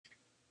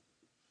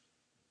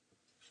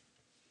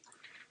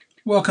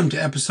Welcome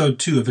to Episode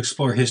 2 of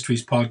Explore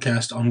History's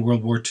podcast on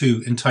World War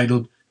II,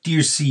 entitled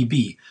Dear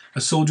C.B,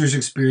 A Soldier's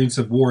Experience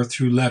of War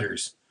Through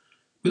Letters.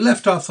 We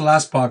left off the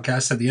last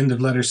podcast at the end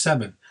of letter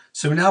 7,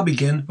 so we now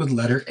begin with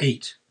letter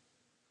 8.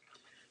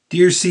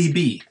 Dear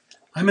C.B,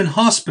 I'm in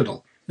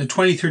hospital, the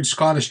 23rd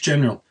Scottish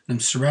General, and I'm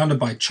surrounded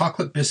by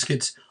chocolate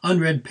biscuits,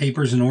 unread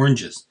papers, and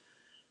oranges.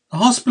 The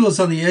hospital is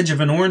on the edge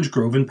of an orange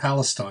grove in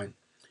Palestine.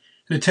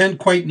 In a tent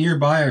quite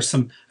nearby are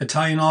some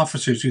Italian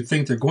officers who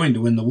think they're going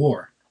to win the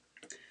war.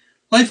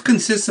 Life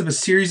consists of a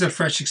series of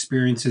fresh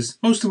experiences,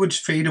 most of which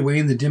fade away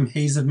in the dim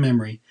haze of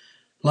memory.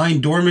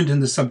 Lying dormant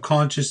in the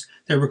subconscious,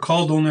 they're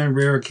recalled only on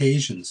rare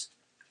occasions.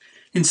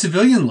 In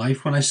civilian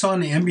life, when I saw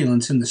an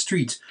ambulance in the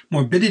streets,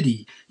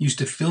 morbidity used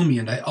to fill me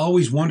and I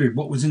always wondered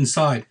what was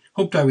inside,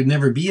 hoped I would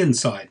never be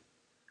inside.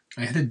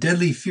 I had a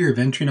deadly fear of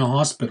entering a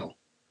hospital.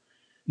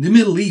 In the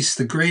Middle East,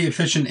 the grey,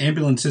 efficient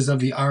ambulances of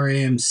the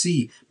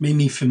RAMC made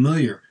me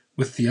familiar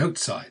with the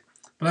outside,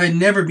 but I had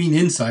never been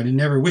inside and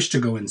never wished to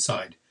go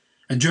inside.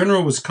 A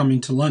general was coming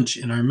to lunch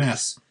in our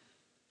mess.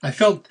 I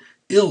felt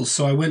ill,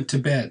 so I went to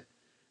bed.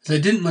 As I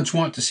didn't much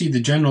want to see the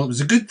general, it was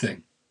a good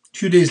thing.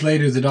 2 days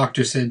later, the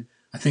doctor said,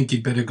 I think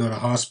you'd better go to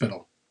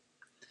hospital.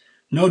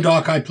 No,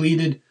 Doc, I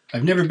pleaded.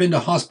 I've never been to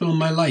hospital in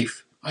my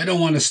life. I don't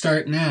want to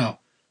start now.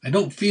 I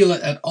don't feel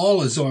it at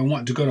all as though I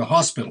want to go to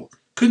hospital.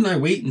 Couldn't I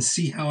wait and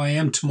see how I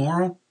am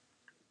tomorrow?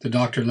 The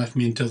doctor left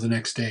me until the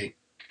next day.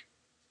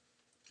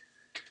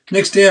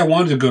 Next day, I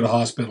wanted to go to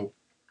hospital.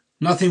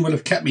 Nothing would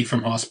have kept me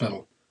from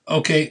hospital.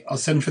 Okay, I'll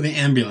send for the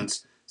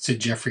ambulance, said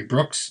Geoffrey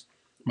Brooks.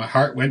 My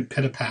heart went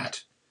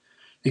pit-a-pat.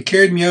 They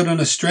carried me out on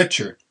a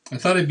stretcher. I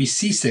thought I'd be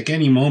seasick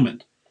any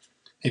moment.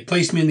 They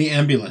placed me in the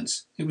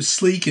ambulance. It was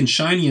sleek and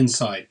shiny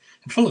inside,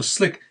 and full of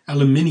slick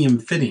aluminium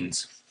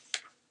fittings.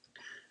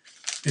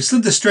 They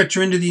slid the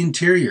stretcher into the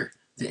interior.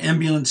 The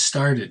ambulance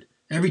started.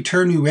 Every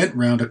turn we went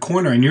round a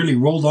corner, I nearly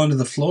rolled onto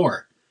the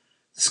floor.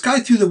 The sky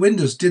through the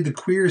windows did the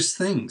queerest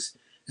things.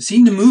 It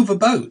seemed to move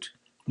about.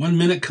 1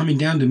 minute coming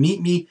down to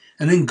meet me,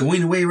 and then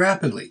going away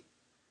rapidly.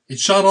 It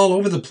shot all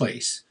over the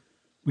place.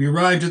 We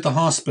arrived at the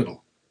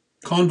hospital.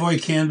 Convoy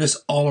canvas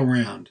all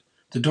around.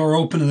 The door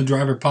opened and the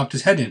driver popped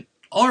his head in.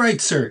 All right,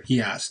 sir,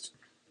 he asked.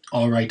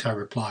 All right, I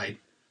replied.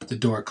 The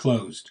door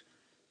closed.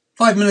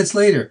 5 minutes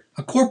later,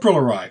 a corporal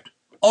arrived.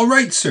 All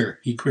right, sir,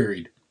 he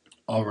queried.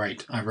 All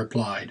right, I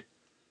replied.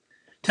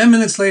 10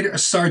 minutes later, a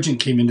sergeant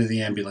came into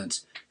the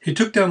ambulance. He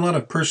took down a lot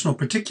of personal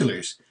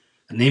particulars.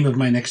 The name of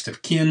my next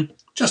of kin.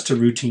 Just a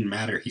routine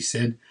matter, he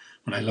said,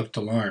 when I looked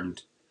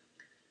alarmed.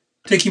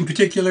 Taking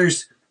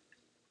particulars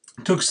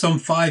took some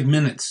 5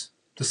 minutes.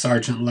 The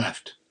sergeant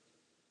left.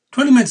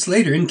 20 minutes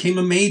later, in came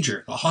a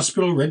major, the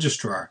hospital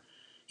registrar.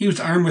 He was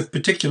armed with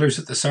particulars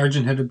that the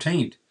sergeant had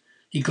obtained.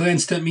 He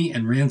glanced at me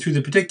and ran through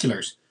the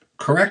particulars.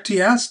 Correct,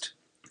 he asked.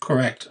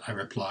 Correct, I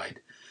replied.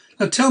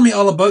 Now tell me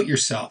all about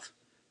yourself.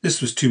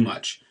 This was too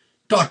much.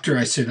 Doctor,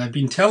 I said, I've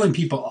been telling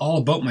people all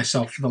about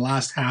myself for the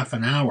last half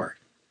an hour.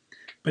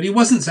 But he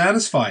wasn't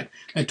satisfied.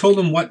 I told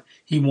him what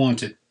he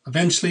wanted.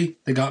 Eventually,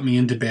 they got me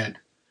into bed.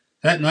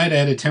 That night I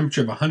had a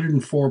temperature of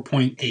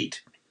 104.8.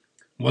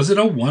 Was it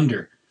a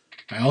wonder?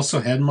 I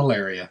also had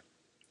malaria.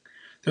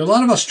 There are a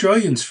lot of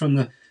Australians from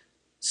the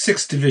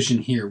 6th Division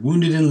here,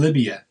 wounded in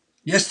Libya.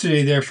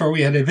 Yesterday, therefore,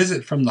 we had a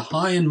visit from the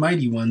high and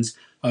mighty ones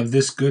of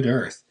this good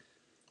earth.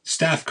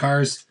 Staff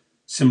cars,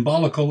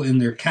 symbolical in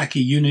their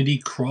khaki unity,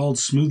 crawled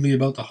smoothly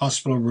about the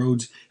hospital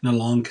roads in a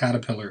long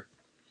caterpillar.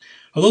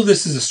 Although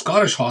this is a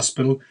Scottish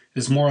hospital,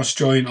 there's more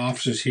Australian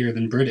officers here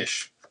than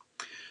British.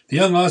 The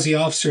young Aussie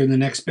officer in the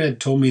next bed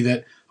told me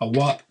that a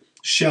WAP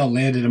shell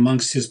landed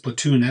amongst his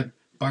platoon at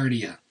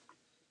Bardia.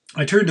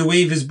 I turned to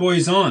wave his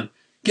boys on.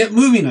 Get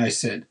moving, I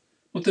said.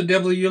 What the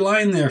devil are you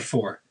lying there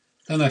for?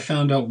 Then I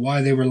found out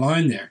why they were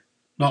lying there.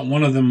 Not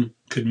one of them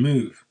could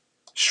move.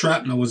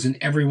 Shrapnel was in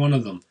every one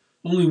of them.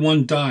 Only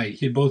one died.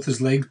 He had both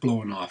his legs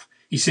blown off.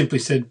 He simply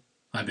said,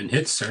 I've been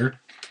hit, sir.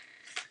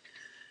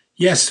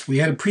 Yes, we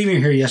had a premier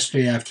here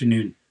yesterday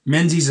afternoon,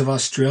 Menzies of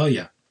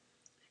Australia.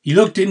 He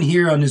looked in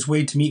here on his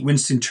way to meet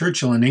Winston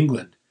Churchill in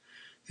England.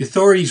 The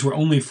authorities were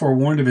only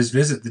forewarned of his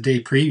visit the day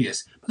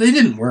previous, but they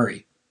didn't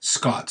worry.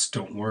 Scots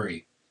don't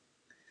worry.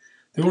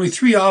 There are only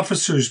 3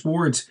 officers'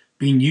 wards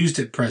being used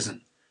at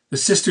present. The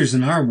sisters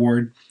in our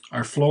ward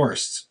are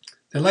florists.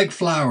 They like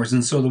flowers,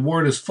 and so the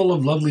ward is full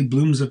of lovely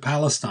blooms of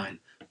Palestine,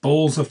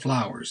 bowls of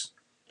flowers.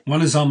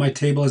 One is on my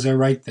table as I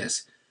write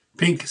this,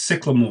 pink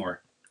cyclamore.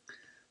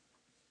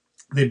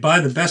 They buy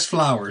the best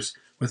flowers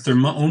with their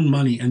own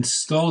money and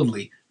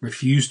stolidly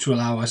refuse to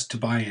allow us to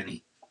buy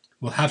any.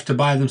 We'll have to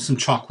buy them some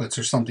chocolates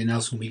or something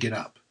else when we get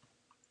up.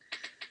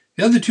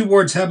 The other 2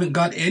 wards haven't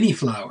got any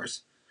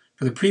flowers.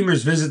 For the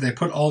Premier's visit, they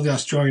put all the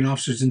Australian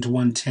officers into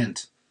one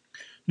tent.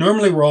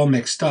 Normally we're all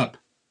mixed up.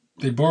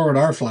 They borrowed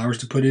our flowers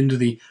to put into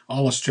the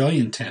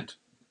all-Australian tent.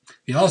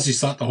 The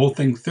Aussies thought the whole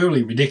thing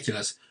thoroughly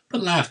ridiculous,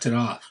 but laughed it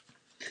off.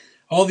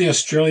 All the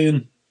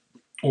Australian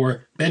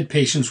or bed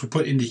patients were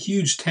put into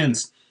huge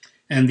tents,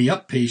 and the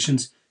up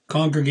patients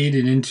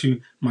congregated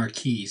into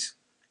marquees.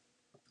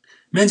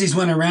 Menzies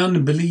went around,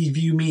 and believe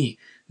you me,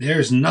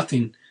 there's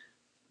nothing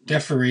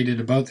deferated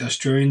about the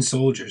Australian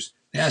soldiers.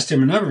 They asked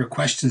him a number of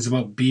questions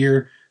about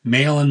beer,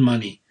 mail, and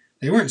money.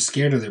 They weren't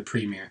scared of their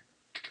premier.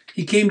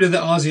 He came to the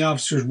Aussie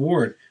officers'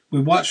 ward. We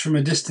watched from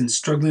a distance,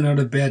 struggling out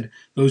of bed,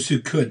 those who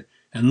could,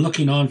 and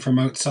looking on from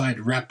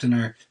outside, wrapped in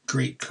our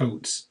great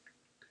coats.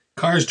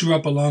 Cars drew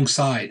up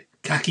alongside,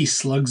 khaki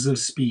slugs of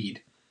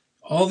speed.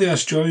 All the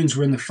Australians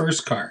were in the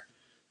first car.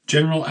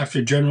 General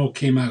after general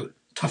came out,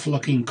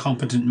 tough-looking,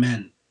 competent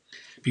men,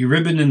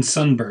 beribboned and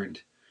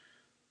sunburned.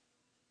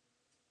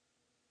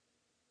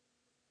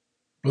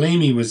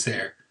 Blamey was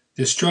there.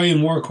 The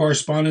Australian war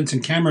correspondents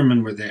and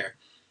cameramen were there.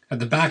 At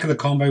the back of the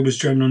convoy was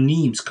General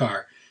Neam's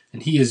car,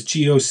 and he is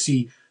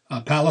GOC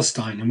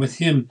Palestine, and with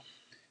him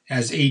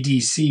as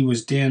ADC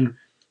was Dan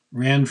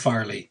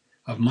Ranfarley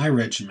of my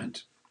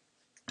regiment.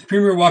 The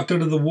Premier walked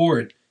out of the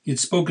ward. He had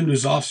spoken to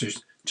his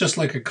officers, just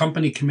like a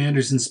company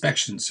commander's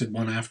inspection, said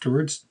one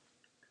afterwards.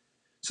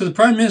 So the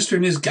Prime Minister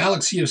and his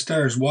galaxy of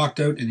stars walked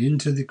out and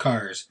into the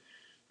cars.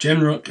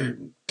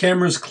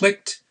 Cameras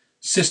clicked,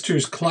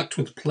 sisters clucked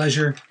with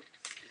pleasure.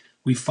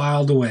 We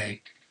filed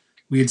away.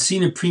 We had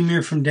seen a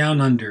Premier from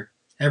down under.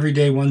 Every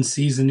day one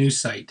sees a new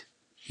sight.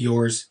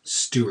 Yours,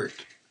 Stuart.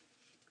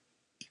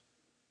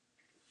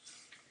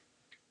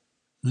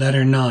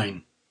 Letter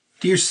 9.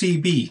 Dear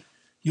C.B,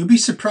 you'll be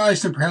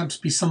surprised and perhaps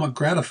be somewhat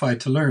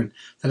gratified to learn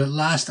that at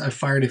last I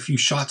fired a few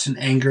shots in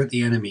anger at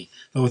the enemy,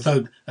 though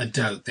without a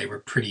doubt they were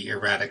pretty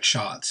erratic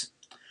shots.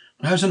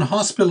 When I was in a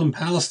hospital in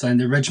Palestine,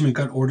 the regiment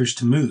got orders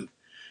to move.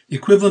 The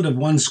equivalent of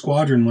one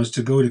squadron was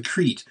to go to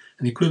Crete,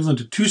 and the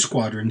equivalent of 2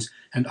 squadrons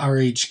and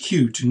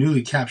RHQ to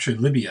newly captured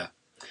Libya.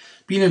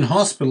 Being in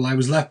hospital, I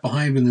was left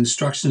behind with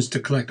instructions to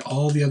collect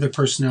all the other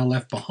personnel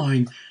left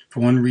behind for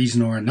one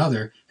reason or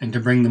another and to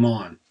bring them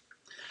on.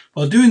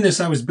 While doing this,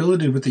 I was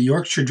billeted with the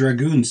Yorkshire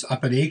Dragoons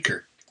up at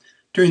Acre.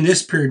 During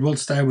this period,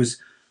 whilst I was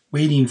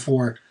waiting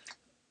for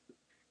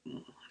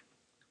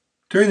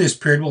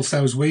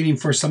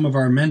some of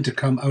our men to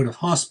come out of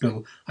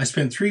hospital, I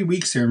spent 3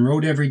 weeks there and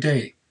rode every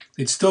day.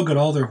 They'd still got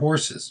all their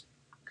horses.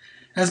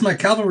 As my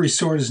cavalry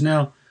sword is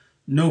now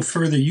no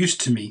further use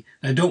to me,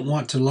 and I don't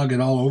want to lug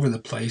it all over the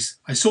place,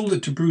 I sold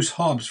it to Bruce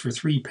Hobbs for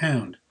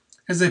 £3.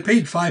 As I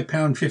paid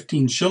 £5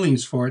 15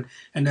 shillings for it,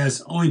 and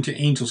as, owing to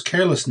Angel's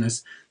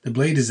carelessness, the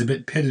blade is a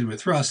bit pitted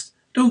with rust,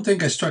 don't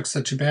think I struck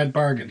such a bad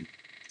bargain.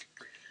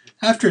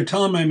 After a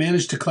time I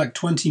managed to collect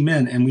 20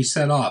 men, and we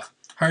set off,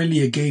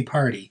 hardly a gay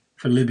party,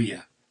 for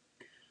Libya.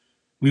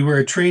 We were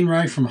a train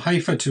ride from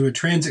Haifa to a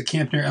transit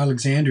camp near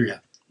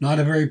Alexandria. Not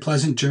a very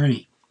pleasant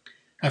journey.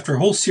 After a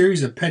whole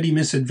series of petty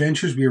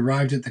misadventures, we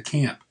arrived at the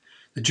camp.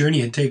 The journey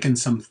had taken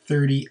some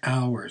 30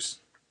 hours.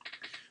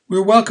 We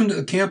were welcomed at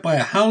the camp by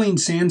a howling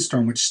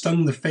sandstorm which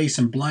stung the face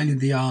and blinded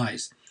the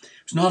eyes. It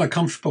was not a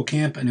comfortable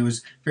camp, and it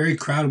was very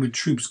crowded with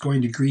troops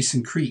going to Greece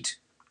and Crete.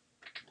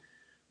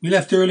 We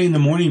left early in the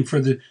morning for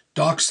the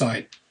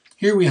dockside.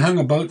 Here we hung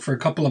about for a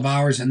couple of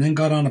hours and then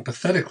got on a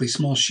pathetically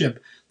small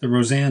ship, the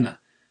Rosanna.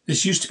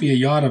 This used to be a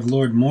yacht of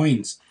Lord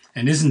Moyne's,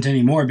 and isn't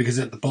any more because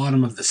it's at the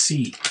bottom of the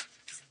sea.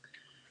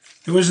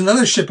 There was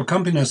another ship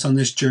accompanying us on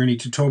this journey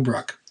to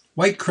Tobruk.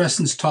 White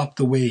crescents topped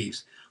the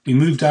waves. We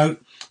moved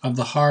out of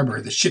the harbour.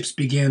 The ships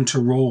began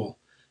to roll.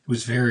 It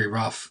was very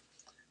rough.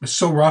 It was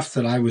so rough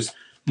that I was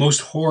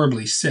most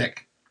horribly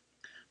sick.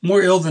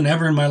 More ill than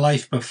ever in my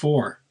life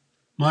before.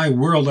 My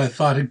world, I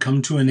thought, had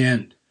come to an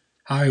end.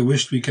 How I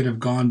wished we could have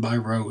gone by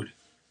road.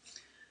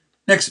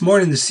 Next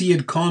morning the sea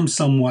had calmed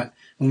somewhat.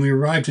 When we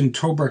arrived in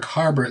Tobruk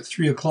harbour at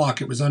 3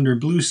 o'clock, it was under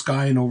blue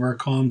sky and over a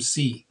calm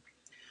sea.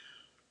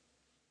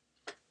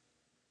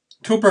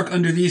 Tobruk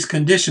under these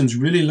conditions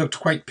really looked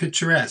quite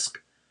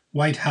picturesque.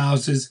 White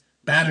houses,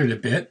 battered a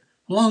bit,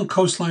 a long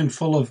coastline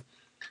full of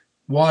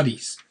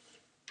wadis,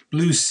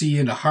 blue sea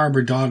and a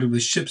harbour dotted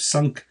with ships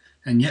sunk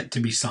and yet to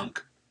be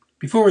sunk.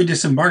 Before we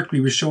disembarked, we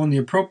were shown the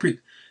appropriate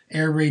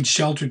air raid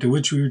shelter to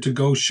which we were to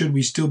go should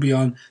we still be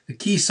on the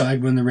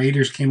quayside when the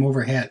raiders came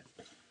overhead.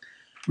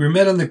 We were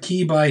met on the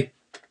quay by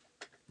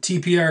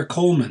TPR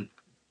Coleman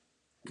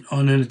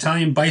on an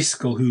Italian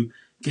bicycle who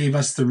gave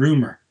us the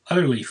rumour,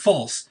 utterly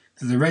false,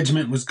 that the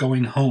regiment was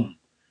going home.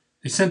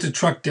 They sent a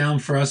truck down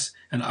for us,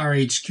 and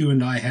RHQ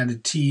and I had a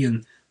tea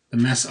in the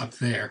mess up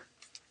there.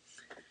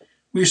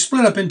 We were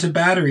split up into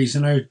batteries,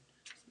 and our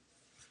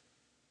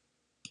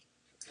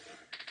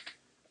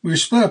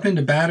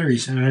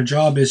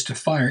job is to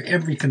fire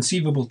every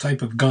conceivable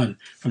type of gun,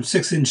 from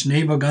 6-inch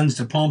naval guns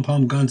to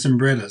pom-pom guns and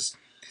Brettas.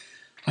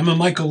 I'm a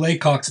Michael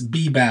Laycock's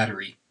B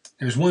battery.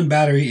 There's one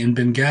battery in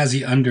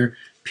Benghazi under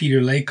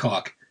Peter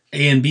Laycock,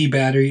 A and B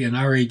battery and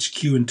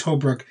RHQ in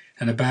Tobruk,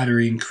 and a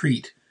battery in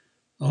Crete.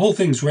 The whole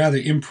thing's rather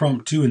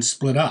impromptu and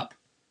split up.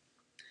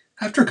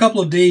 After a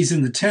couple of days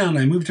in the town,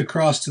 I moved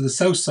across to the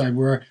south side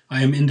where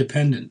I am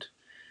independent.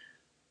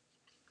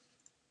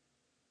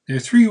 There are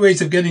 3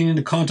 ways of getting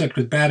into contact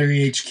with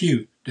Battery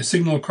HQ: to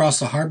signal across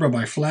the harbour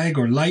by flag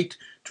or light,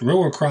 to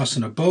row across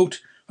in a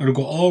boat, or to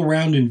go all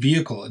round in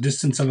vehicle, a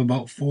distance of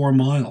about 4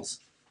 miles.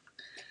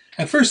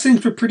 At first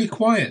things were pretty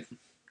quiet.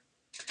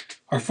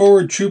 Our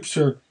forward troops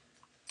are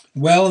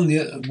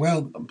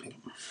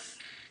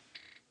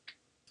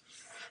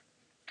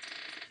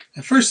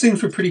At first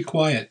things were pretty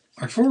quiet.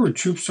 Our forward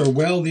troops are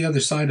well the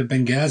other side of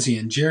Benghazi,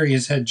 and Jerry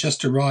has had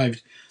just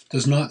arrived,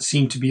 does not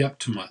seem to be up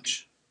to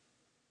much.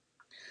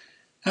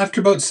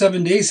 After about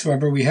 7 days,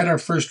 however, we had our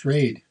first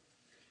raid.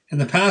 In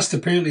the past,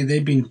 apparently,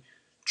 they'd been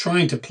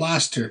trying to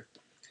plaster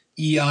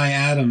E.I.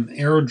 Adam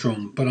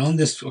aerodrome, but on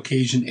this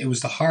occasion it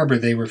was the harbour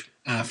they were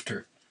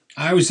after.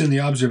 I was in the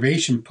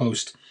observation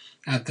post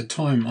at the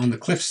time on the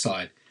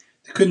cliffside.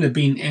 There couldn't have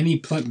been any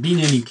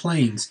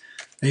planes.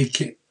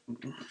 There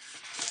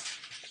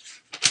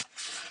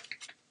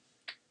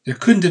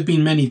couldn't have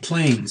been many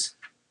planes.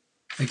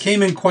 They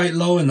came in quite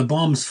low and the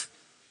bombs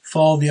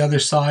fall the other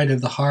side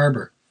of the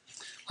harbour.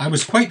 I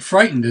was quite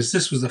frightened as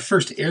this was the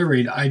first air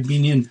raid I'd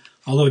been in,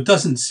 although it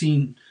doesn't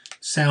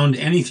sound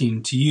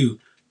anything to you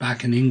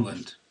back in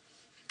England.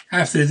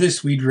 After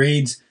this, we'd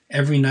raids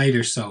every night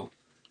or so.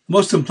 The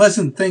most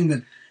unpleasant thing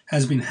that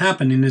has been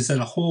happening is that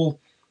a whole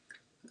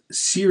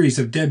series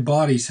of dead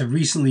bodies have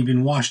recently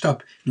been washed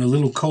up in the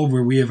little cove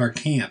where we have our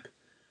camp.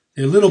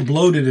 They're a little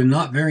bloated and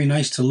not very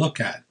nice to look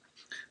at.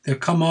 They've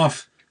come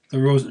off the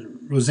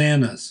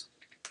Rosanas.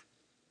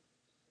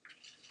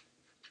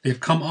 They've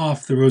come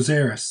off the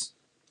Rosaris.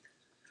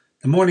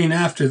 The morning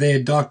after they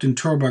had docked in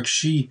Tobruk,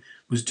 she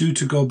was due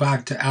to go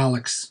back to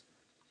Alex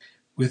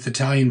with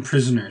Italian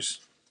prisoners.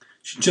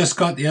 She just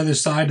got the other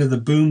side of the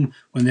boom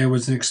when there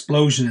was an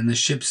explosion and the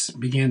ships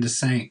began to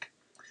sink.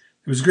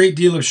 There was a great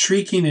deal of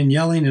shrieking and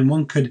yelling, and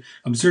one could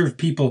observe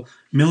people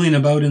milling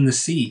about in the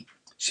sea.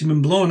 She'd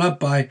been blown up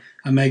by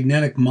a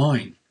magnetic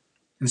mine.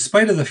 In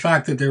spite of the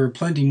fact that there were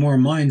plenty more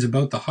mines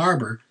about the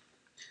harbour,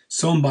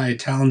 sown by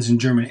Italians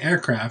and German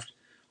aircraft,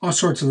 all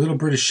sorts of little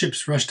British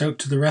ships rushed out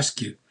to the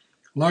rescue.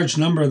 A large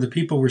number of the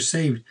people were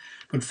saved,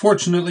 but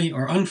fortunately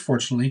or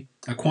unfortunately,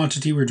 a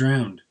quantity were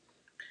drowned.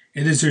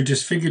 It is their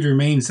disfigured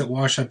remains that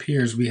wash up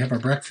here as we have our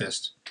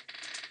breakfast.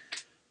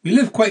 We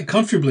live quite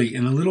comfortably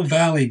in a little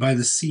valley by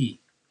the sea.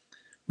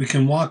 We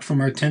can walk from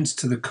our tents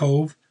to the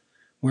cove,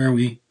 where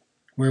we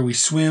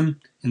swim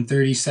in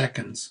 30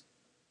 seconds.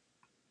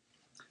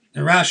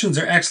 The rations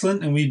are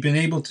excellent, and we've been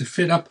able to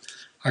fit up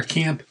our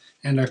camp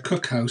and our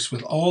cookhouse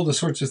with all the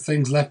sorts of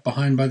things left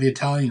behind by the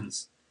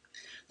Italians.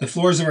 The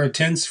floors of our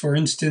tents, for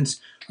instance,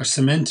 are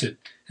cemented,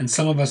 and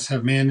some of us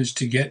have managed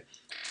to get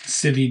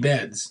civvy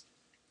beds.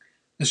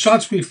 The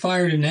shots we've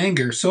fired in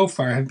anger so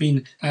far have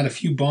been at a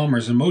few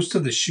bombers, and most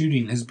of the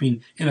shooting has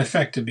been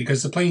ineffective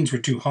because the planes were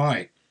too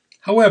high.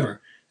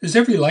 However, there's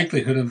every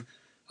likelihood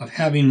of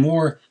having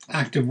more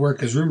active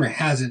work, as rumor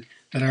has it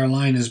that our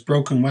line is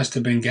broken west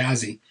of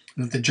Benghazi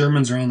and that the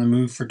Germans are on the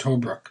move for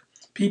Tobruk.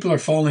 People are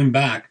falling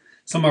back.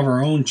 Some of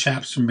our own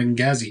chaps from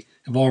Benghazi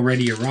have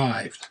already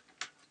arrived.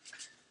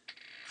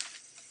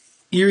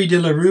 Iri de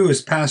la Rue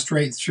has passed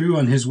right through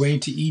on his way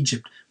to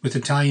Egypt with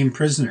Italian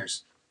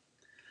prisoners.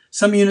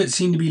 Some units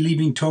seem to be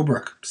leaving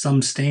Tobruk,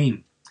 some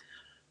staying.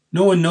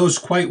 No one knows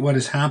quite what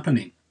is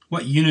happening,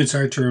 what units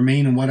are to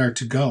remain and what are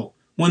to go.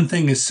 One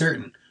thing is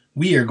certain,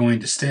 we are going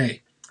to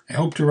stay. I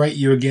hope to write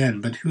you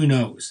again, but who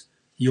knows?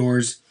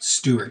 Yours,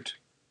 Stuart.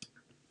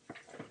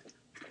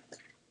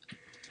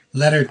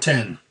 Letter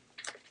 10.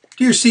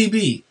 Dear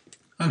C.B,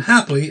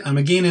 unhappily, I'm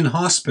again in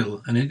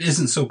hospital, and it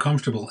isn't so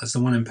comfortable as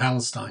the one in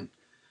Palestine.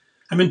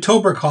 I'm in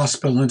Tobruk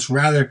Hospital, and it's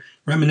rather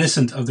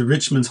reminiscent of the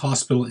Richmond's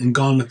Hospital in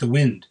Gone with the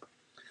Wind.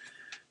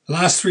 The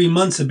last 3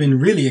 months have been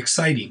really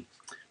exciting.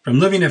 From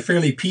living a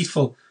fairly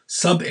peaceful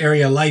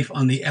sub-area life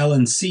on the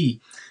L&C,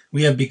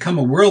 we have become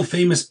a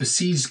world-famous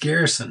besieged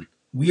garrison.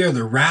 We are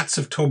the rats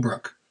of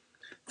Tobruk.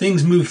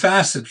 Things moved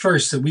fast at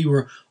first that we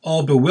were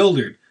all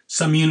bewildered.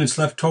 Some units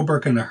left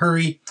Tobruk in a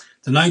hurry.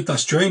 The 9th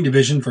Australian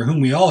Division, for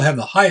whom we all have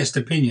the highest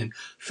opinion,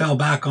 fell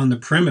back on the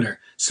perimeter,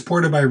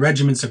 supported by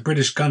regiments of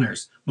British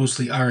gunners,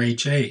 mostly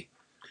RHA.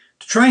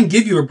 To try and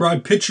give you a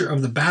broad picture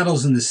of the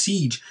battles and the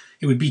siege,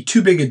 it would be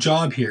too big a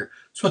job here,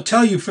 so I'll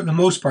tell you for the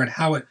most part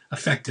how it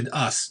affected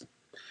us.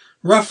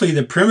 Roughly,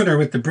 the perimeter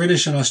with the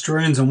British and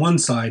Australians on one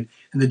side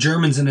and the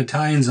Germans and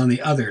Italians on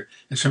the other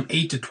is from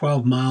 8 to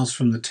 12 miles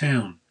from the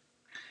town.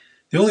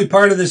 The only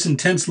part of this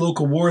intense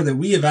local war that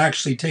we have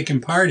actually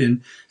taken part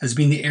in has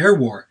been the air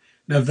war,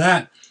 and of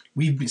that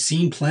we've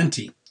seen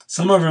plenty.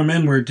 Some of our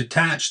men were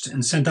detached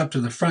and sent up to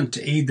the front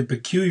to aid the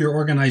peculiar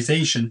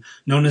organization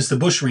known as the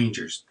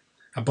Bushrangers,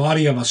 a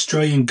body of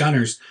Australian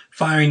gunners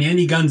firing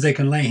any guns they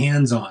can lay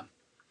hands on.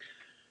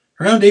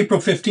 Around April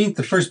 15th,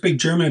 the first big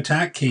German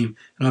attack came,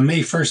 and on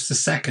May 1st, the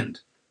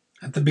second.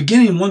 At the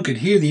beginning, one could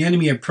hear the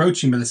enemy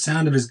approaching by the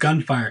sound of his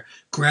gunfire,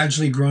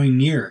 gradually growing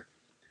nearer.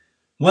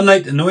 One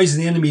night, the noise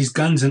of the enemy's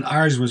guns and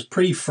ours was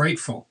pretty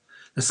frightful.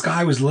 The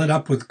sky was lit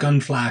up with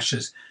gun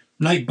flashes.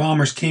 Night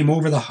bombers came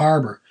over the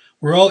harbour.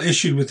 We were all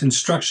issued with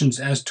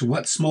instructions as to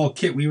what small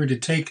kit we were to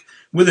take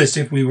with us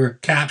if we were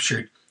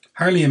captured.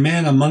 Hardly a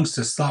man amongst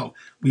us thought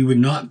we would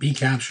not be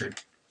captured.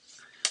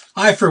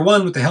 I, for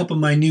one, with the help of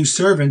my new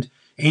servant,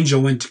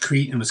 Angel went to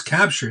Crete and was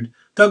captured,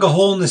 dug a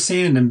hole in the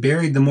sand and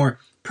buried the more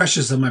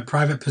precious of my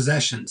private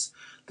possessions.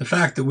 The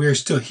fact that we are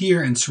still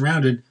here and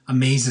surrounded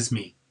amazes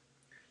me.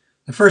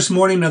 The first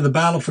morning of the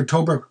battle for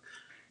Tobruk,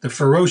 the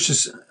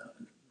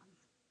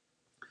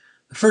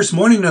The first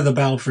morning of the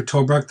battle for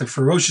Tobruk, the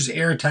ferocious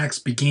air attacks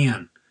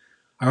began.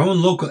 Our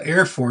own local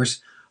Air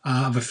Force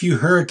of a few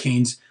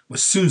Hurricanes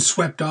was soon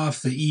swept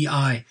off the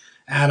E.I.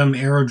 Adam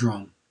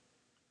Aerodrome.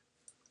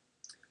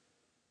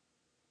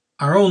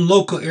 Our own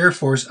local Air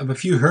Force of a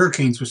few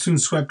Hurricanes was soon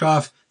swept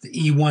off the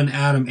E-1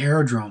 Adam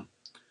Aerodrome.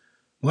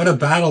 What a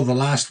battle the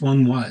last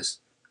one was.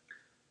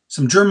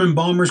 Some German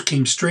bombers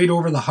came straight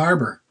over the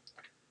harbor.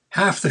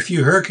 Half the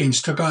few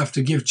Hurricanes took off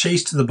to give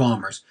chase to the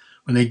bombers.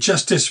 When they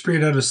just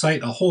disappeared out of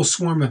sight, a whole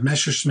swarm of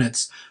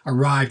Messerschmitts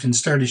arrived and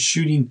started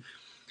shooting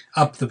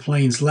up the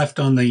planes left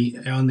on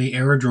the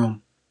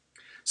aerodrome.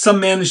 Some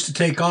managed to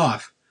take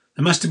off.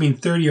 There must have been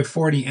 30 or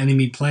 40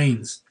 enemy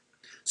planes.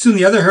 Soon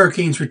the other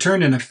Hurricanes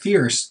returned, and a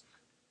fierce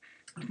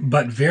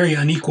but very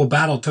unequal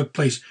battle took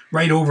place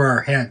right over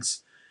our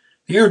heads.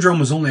 The aerodrome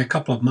was only a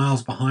couple of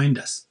miles behind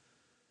us.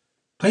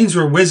 Planes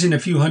were whizzing a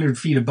few hundred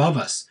feet above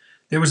us.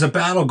 There was a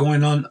battle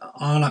going on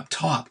up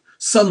top.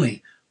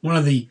 Suddenly, one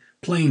of the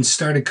planes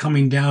started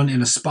coming down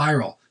in a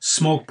spiral,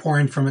 smoke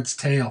pouring from its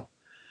tail.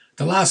 At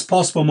the last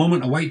possible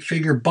moment, a white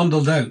figure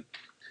bundled out.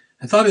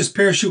 I thought his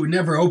parachute would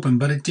never open,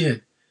 but it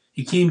did.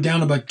 He came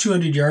down about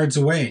 200 yards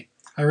away.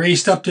 I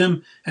raced up to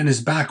him, and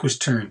his back was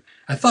turned.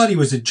 I thought he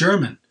was a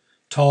German.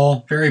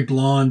 Tall, very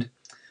blonde,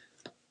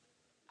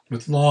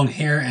 with long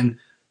hair and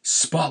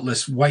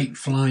spotless white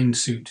flying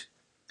suit.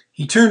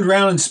 He turned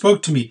round and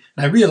spoke to me,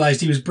 and I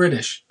realized he was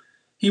British.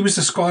 He was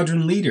the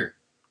squadron leader.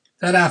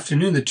 That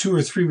afternoon, the 2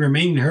 or 3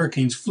 remaining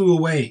Hurricanes flew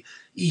away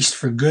east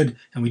for good,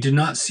 and we did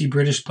not see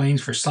British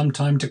planes for some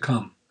time to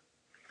come.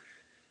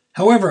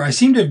 However, I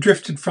seem to have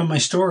drifted from my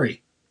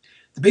story.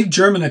 The big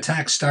German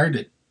attack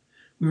started.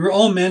 We were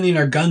all manning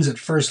our guns at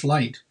first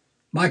light.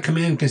 My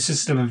command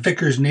consisted of a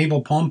Vickers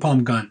naval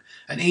pom-pom gun,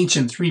 an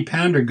ancient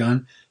 3-pounder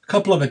gun, a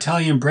couple of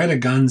Italian Breda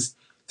guns,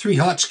 3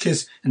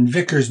 Hotchkiss and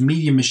Vickers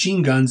medium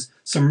machine guns,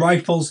 some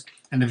rifles,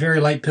 and a very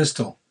light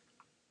pistol.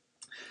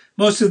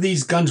 Most of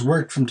these guns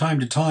worked from time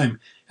to time,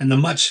 and the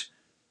much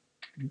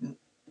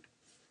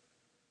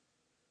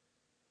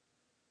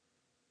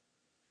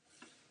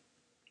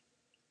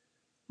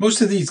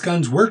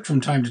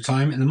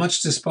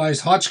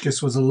despised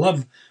Hotchkiss was a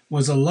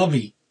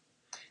lovey,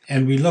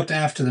 and we looked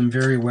after them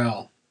very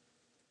well.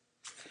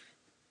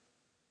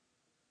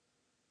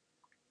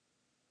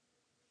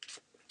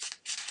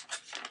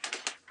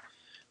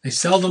 They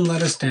seldom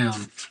let us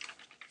down.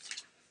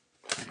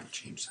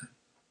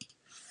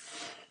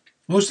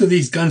 Most of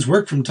these guns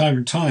worked from time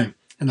to time,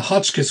 and the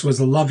Hotchkiss was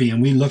a lovey, and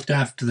we looked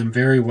after them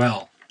very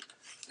well.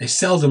 They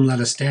seldom let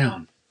us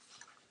down.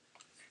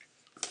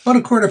 About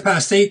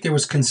 8:15, there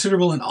was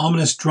considerable and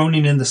ominous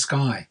droning in the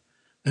sky.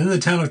 Then the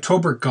town of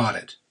Tobruk got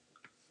it.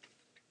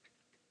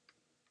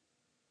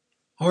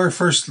 Our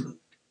first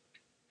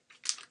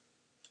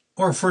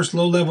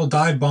low-level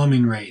dive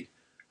bombing raid.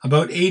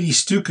 About 80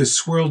 Stukas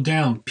swirled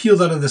down,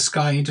 peeled out of the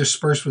sky,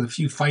 interspersed with a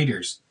few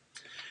fighters.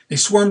 They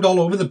swarmed all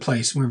over the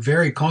place and were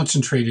very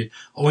concentrated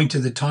owing to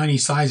the tiny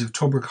size of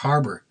Tobruk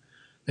Harbor.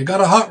 They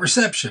got a hot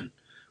reception.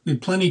 We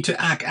had plenty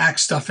to ack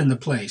stuff in the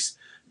place.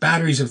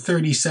 Batteries of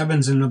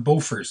 37s and the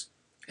Bofors.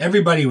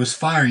 Everybody was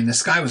firing. The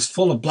sky was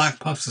full of black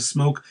puffs of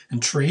smoke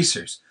and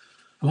tracers.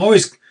 I'm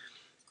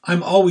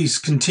always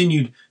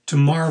continued to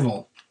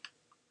marvel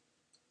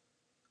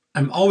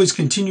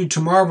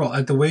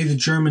at the way the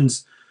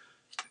Germans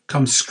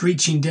come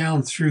screeching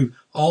down through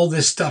all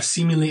this stuff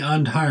seemingly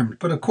unharmed.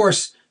 But of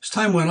course, as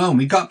time went on,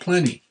 we got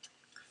plenty.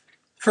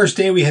 First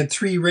day we had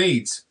 3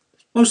 raids,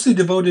 mostly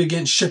devoted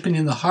against shipping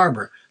in the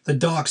harbor, the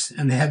docks,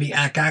 and the heavy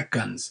ack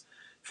guns.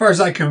 As far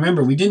as I can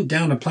remember, we didn't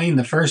down a plane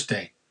the first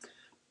day.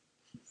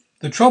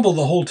 The trouble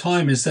the whole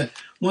time is that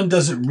one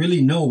doesn't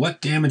really know what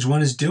damage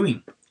one is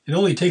doing. It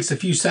only takes a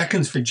few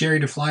seconds for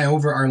Jerry to fly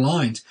over our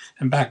lines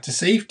and back to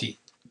safety.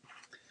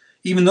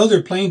 Even though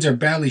their planes are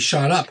badly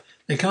shot up,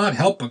 they cannot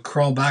help but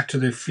crawl back to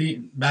their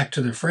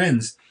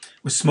friends,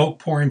 with smoke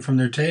pouring from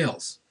their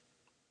tails.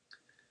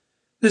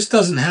 This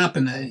doesn't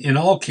happen in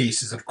all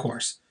cases, of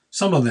course.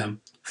 Some of them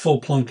full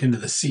plunk into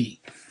the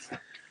sea.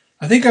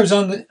 I think I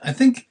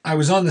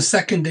was on the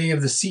second day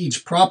of the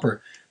siege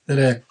proper that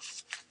a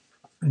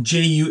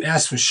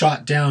JUS was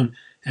shot down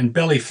and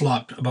belly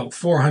flopped about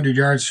 400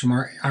 yards from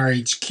our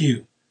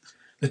HQ.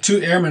 The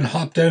 2 airmen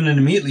hopped out and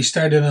immediately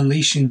started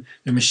unleashing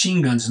their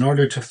machine guns in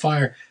order to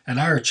fire at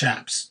our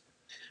chaps.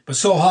 But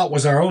so hot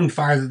was our own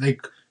fire that they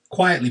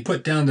quietly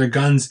put down their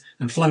guns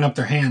and flung up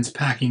their hands,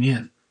 packing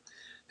in.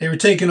 They were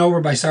taken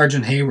over by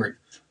Sergeant Hayward.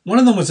 One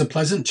of them was a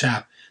pleasant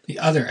chap, the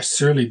other a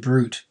surly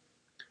brute.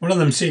 One of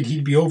them said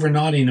he'd be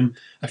over-nodding him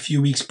a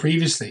few weeks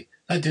previously.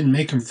 That didn't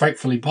make him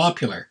frightfully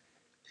popular.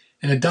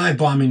 In a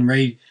dive-bombing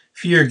raid,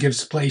 fear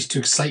gives place to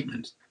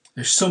excitement.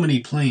 There's so many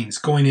planes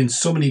going in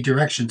so many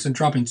directions and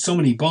dropping so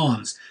many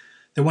bombs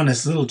that one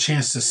has little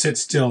chance to sit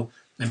still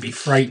and be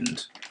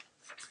frightened.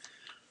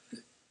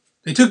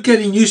 They took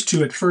getting used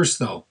to at first,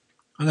 though.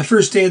 On the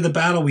first day of the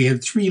battle, we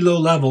had 3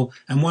 low-level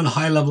and 1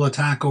 high-level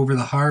attack over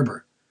the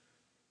harbor.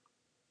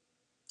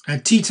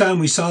 At tea time,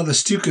 we saw the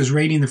Stukas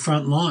raiding the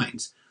front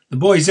lines. The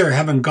boys there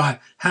haven't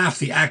got half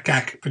the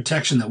ack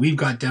protection that we've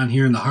got down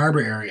here in the harbor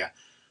area.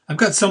 I've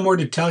got some more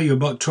to tell you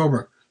about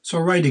Tobruk, so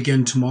I'll write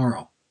again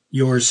tomorrow.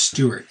 Yours,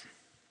 Stuart.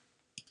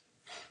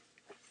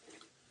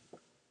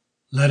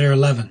 Letter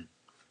 11.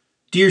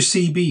 Dear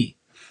C.B,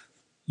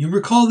 you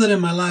recall that in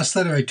my last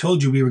letter I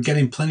told you we were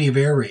getting plenty of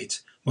air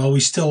raids. Well, we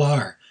still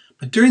are.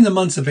 But during the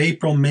months of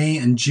April, May,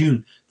 and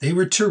June, they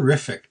were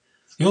terrific.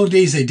 The only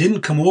days they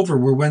didn't come over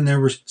were when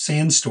there were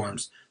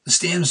sandstorms. The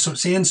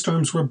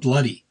sandstorms were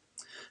bloody.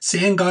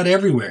 Sand got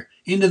everywhere,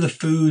 into the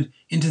food,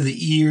 into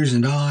the ears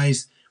and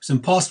eyes. It was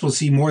impossible to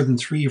see more than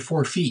 3 or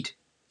 4 feet.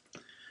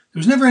 There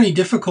was never any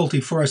difficulty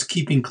for us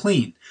keeping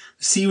clean.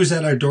 The sea was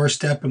at our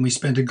doorstep and we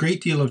spent a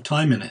great deal of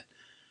time in it.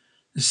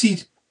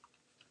 The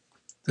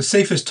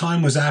safest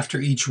time was after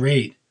each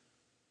raid.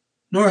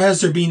 Nor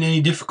has there been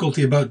any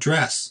difficulty about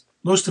dress.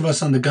 Most of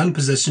us on the gun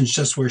positions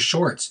just wear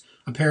shorts,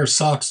 a pair of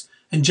socks,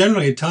 and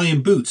generally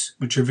Italian boots,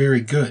 which are very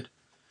good.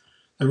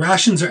 The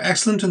rations are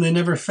excellent and they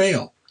never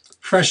fail.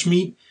 Fresh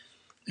meat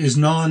is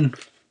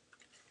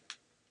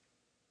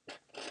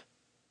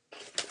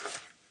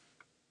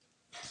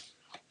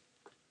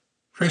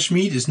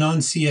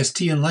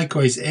non-CST and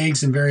likewise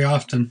eggs, and very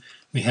often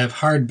we have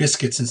hard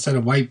biscuits instead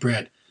of white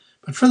bread.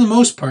 But for the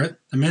most part,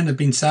 the men have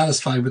been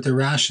satisfied with their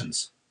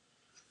rations.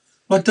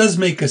 What does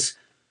make us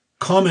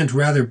comment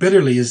rather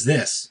bitterly is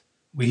this.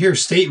 We hear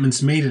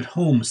statements made at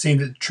home saying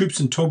that the troops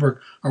in Tobruk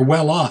are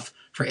well off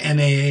for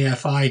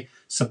NAAFI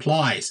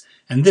supplies,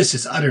 and this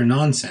is utter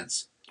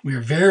nonsense. We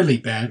are very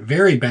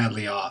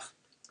badly off.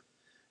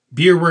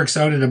 Beer works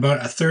out at about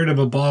 1/3 of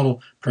a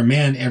bottle per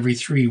man every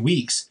 3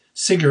 weeks.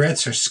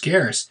 Cigarettes are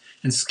scarce,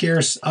 and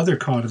scarce other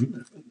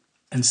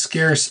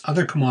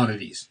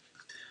commodities.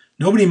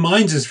 Nobody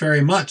minds us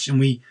very much, and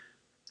we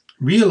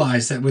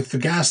realize that with the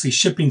ghastly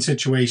shipping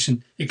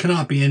situation, it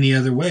cannot be any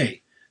other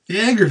way. The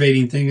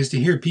aggravating thing is to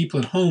hear people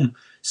at home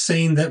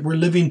saying that we're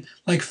living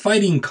like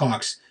fighting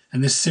cocks,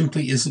 and this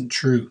simply isn't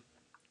true.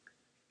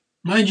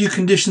 Mind you,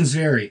 conditions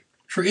vary.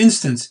 For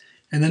instance,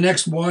 in the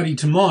next wadi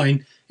to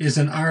mine is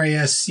an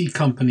RASC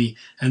company,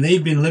 and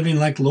they've been living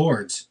like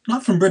lords,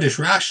 not from British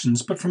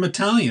rations, but from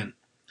Italian.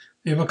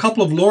 They have a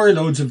couple of lorry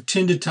loads of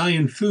tinned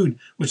Italian food,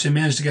 which they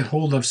managed to get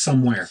hold of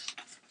somewhere.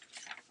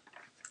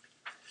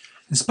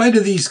 In spite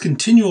of these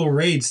continual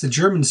raids, the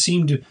Germans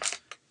seem to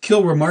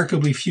kill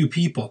remarkably few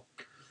people.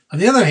 On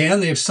the other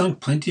hand, they have sunk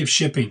plenty of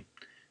shipping.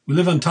 We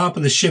live on top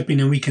of the shipping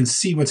and we can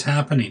see what's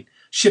happening.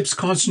 Ships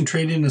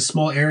concentrated in a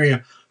small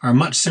area are a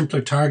much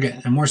simpler target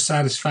and a more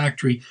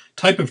satisfactory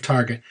type of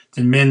target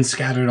than men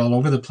scattered all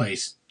over the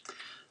place.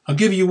 I'll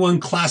give you one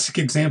classic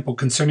example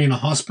concerning a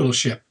hospital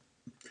ship.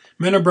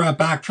 Men are brought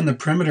back from the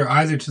perimeter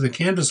either to the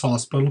canvas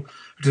hospital or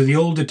to the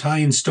old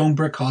Italian stone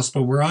brick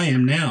hospital where I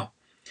am now.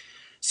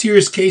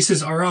 Serious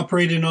cases are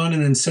operated on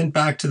and then sent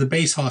back to the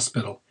base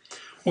hospital,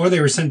 or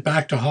they were sent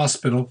back to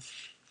hospital.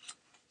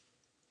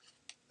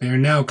 They are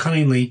now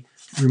cunningly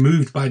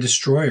removed by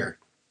destroyer.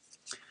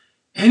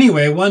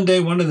 Anyway, one day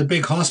one of the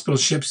big hospital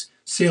ships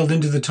sailed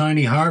into the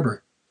tiny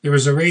harbor. There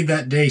was a raid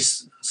that day,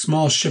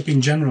 small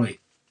shipping generally.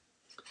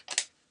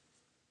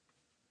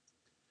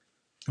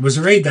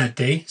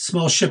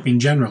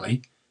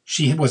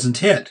 She wasn't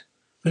hit.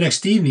 The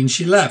next evening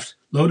she left,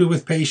 loaded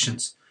with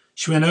patients.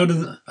 She went out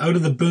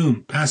of the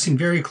boom, passing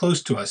very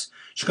close to us.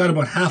 She got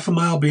about half a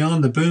mile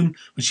beyond the boom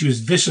when she was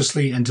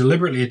viciously and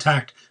deliberately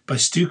attacked by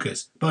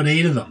Stukas, about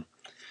 8 of them.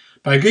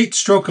 By a great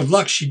stroke of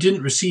luck, she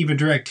didn't receive a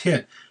direct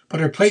hit, but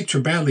her plates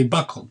were badly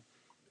buckled.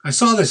 I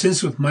saw this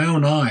instant with my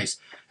own eyes,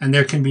 and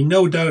there can be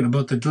no doubt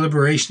about the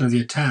deliberation of the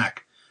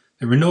attack.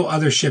 There were no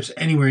other ships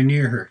anywhere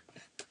near her.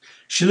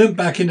 She limped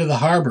back into the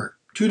harbor.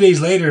 2 days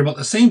later, about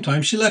the same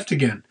time, she left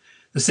again.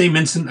 The same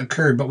incident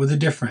occurred, but with a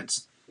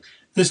difference.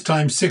 This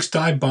time, 6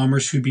 dive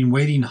bombers who'd been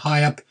waiting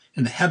high up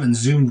in the heavens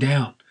zoomed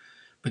down.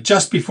 But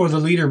just before the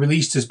leader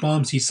released his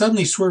bombs, he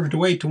suddenly swerved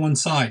away to one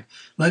side,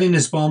 letting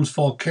his bombs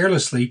fall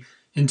carelessly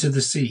into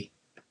the sea.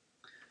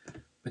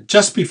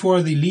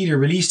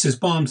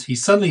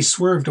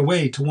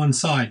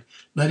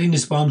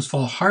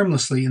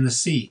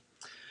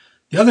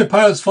 The other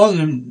pilots following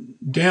him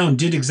down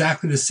did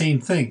exactly the same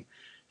thing.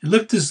 It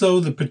looked as though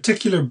the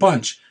particular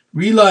bunch,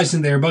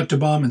 realizing they were about to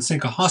bomb and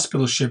sink a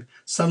hospital ship,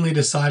 suddenly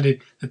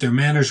decided that their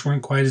manners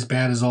weren't quite as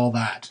bad as all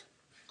that.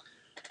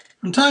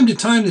 From time to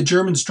time, the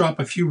Germans drop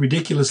a few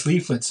ridiculous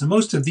leaflets, and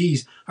most of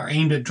these are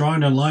aimed at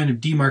drawing a line of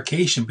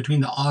demarcation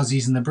between the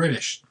Aussies and the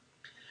British.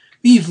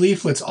 These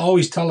leaflets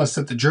always tell us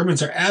that the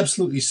Germans are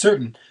absolutely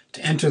certain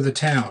to enter the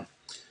town,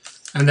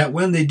 and that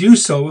when they do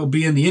so, it will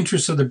be in the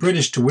interest of the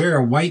British to wear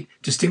a white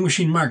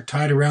distinguishing mark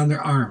tied around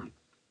their arm.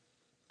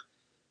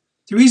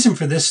 The reason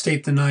for this,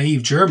 state the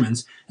naive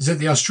Germans, is that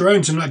the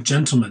Australians are not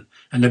gentlemen,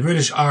 and the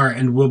British are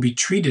and will be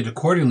treated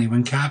accordingly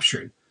when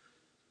captured.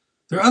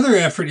 Their other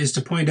effort is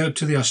to point out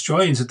to the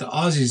Australians that the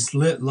Aussies'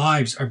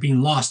 lives are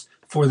being lost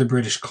for the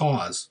British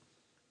cause.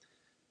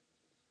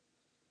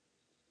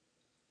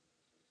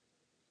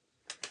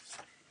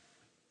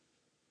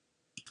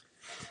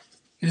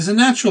 It is a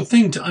natural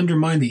thing to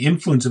undermine the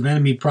influence of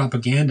enemy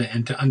propaganda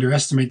and to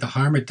underestimate the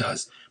harm it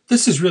does.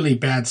 This is really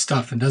bad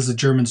stuff and does the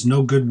Germans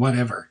no good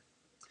whatever.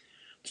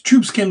 The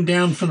troops came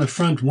down from the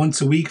front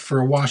once a week for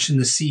a wash in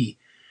the sea.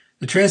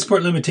 The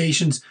transport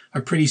limitations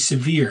are pretty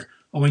severe,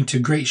 owing to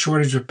great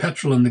shortage of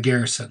petrol in the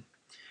garrison.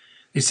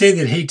 They say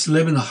they'd hate to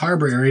live in the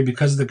harbour area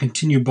because of the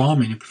continued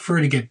bombing and prefer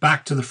to get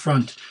back to the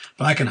front,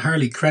 but I can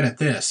hardly credit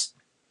this.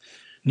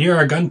 Near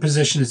our gun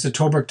position is the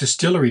Tobruk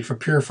distillery for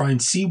purifying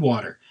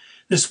seawater.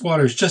 This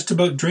water is just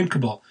about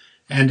drinkable,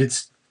 and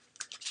it's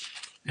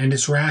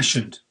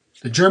rationed.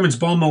 The Germans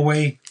bomb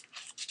away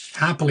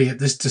happily at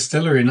this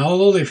distillery, and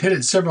although they've hit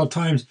it several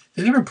times,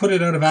 they never put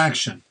it out of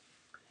action.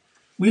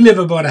 We live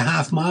about a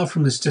half mile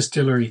from this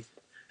distillery,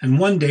 and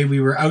one day we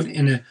were out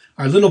in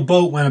our little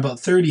boat when about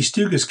 30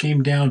 Stugas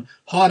came down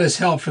hot as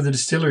hell for the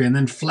distillery and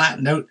then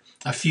flattened out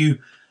a few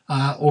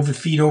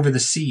feet over the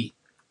sea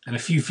and a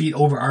few feet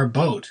over our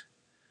boat.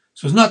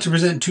 So as not to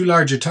present too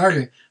large a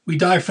target, we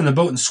dived from the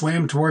boat and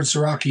swam towards the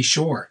rocky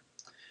shore.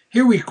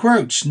 Here we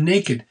crouched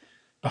naked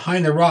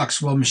behind the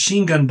rocks while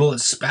machine gun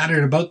bullets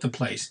spattered about the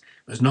place.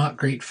 It was not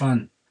great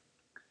fun.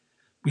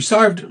 We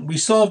solved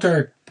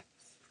our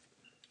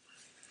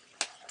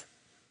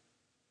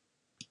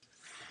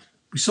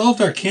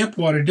camp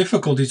water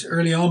difficulties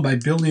early on by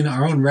building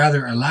our own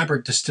rather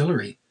elaborate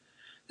distillery.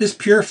 This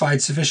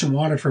purified sufficient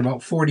water for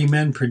about 40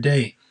 men per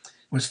day.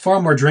 It was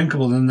far more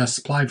drinkable than the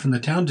supplied from the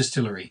town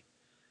distillery.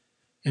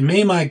 In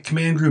May, my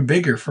command grew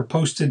bigger for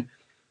posted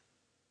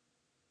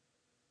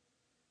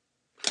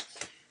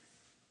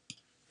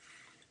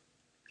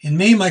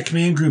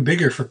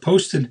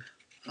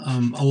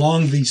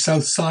along the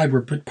south side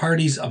were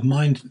parties of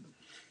mine.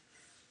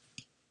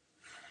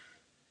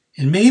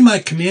 In May, my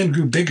command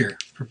grew bigger,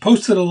 for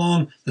posted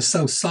along the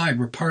south side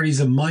were parties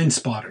of mine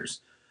spotters,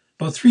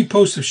 about 3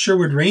 posts of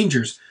Sherwood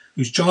Rangers,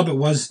 whose job it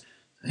was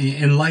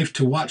in life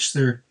to watch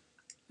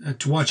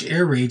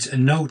air raids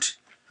and note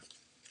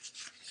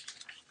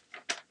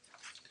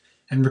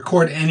and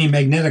record any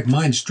magnetic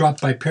mines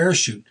dropped by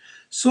parachute.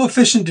 So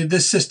efficient did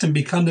this system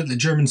become that the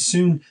Germans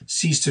soon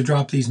ceased to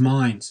drop these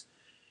mines.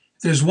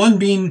 If there's one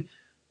being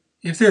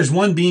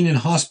in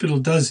hospital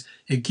does,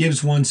 it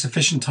gives one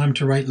sufficient time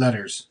to write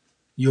letters.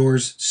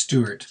 Yours,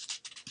 Stuart.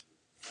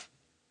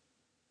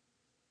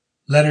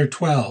 Letter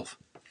 12.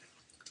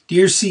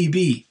 Dear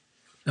C.B,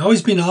 it's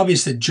always been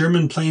obvious that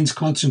German planes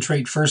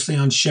concentrate firstly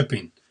on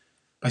shipping.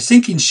 By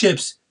sinking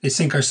ships, they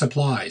sink our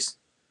supplies.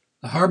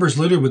 The harbour's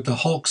littered with the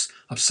hulks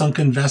of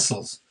sunken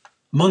vessels,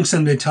 amongst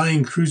them the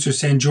Italian cruiser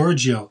San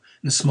Giorgio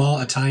and a small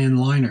Italian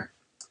liner.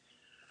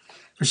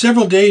 For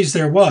several days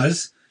there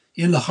was,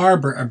 in the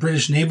harbour, a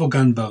British naval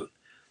gunboat,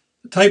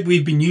 the type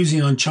we've been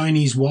using on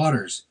Chinese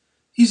waters.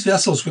 These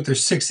vessels with their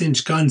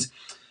 6-inch guns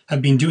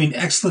have been doing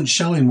excellent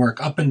shelling work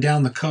up and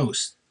down the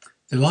coast.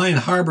 They lie in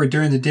harbour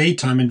during the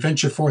daytime and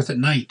venture forth at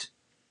night.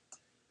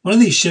 One of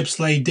these ships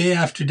lay day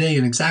after day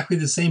in exactly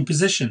the same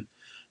position.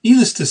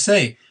 Needless to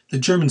say, the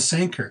Germans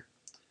sank her.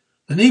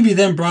 The Navy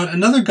then brought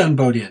another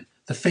gunboat in,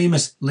 the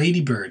famous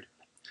Ladybird.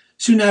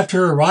 Soon after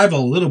her arrival,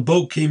 a little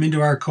boat came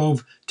into our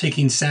cove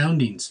taking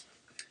soundings.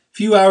 A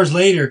few hours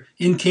later,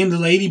 in came the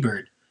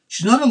Ladybird.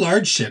 She's not a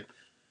large ship,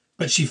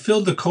 but she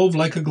filled the cove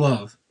like a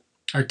glove.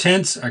 Our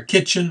tents, our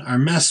kitchen, our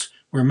mess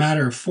were a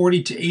matter of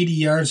 40 to 80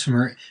 yards from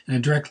her in a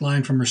direct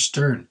line from her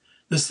stern.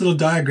 This little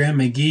diagram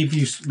may give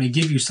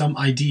you some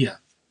idea.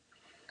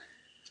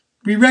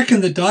 We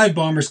reckoned that dive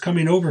bombers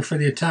coming over for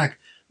the attack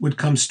would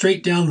come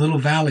straight down the little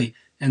valley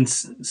and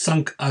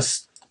sunk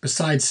us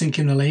besides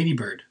sinking the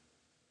Ladybird.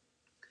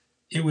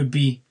 It would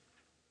be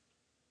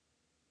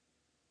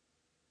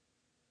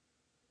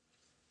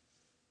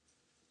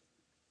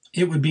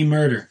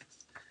murder.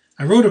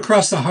 I rowed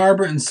across the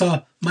harbour and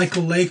saw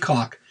Michael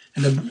Laycock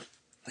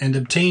and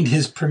obtained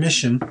his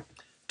permission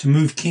to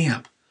move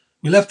camp.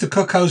 We left the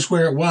cookhouse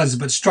where it was,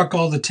 but struck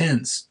all the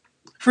tents.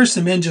 First,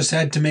 the men just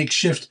had to make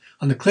shift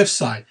on the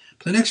cliffside,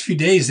 but the next few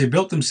days they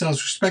built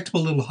themselves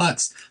respectable little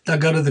huts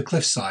dug out of the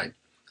cliffside,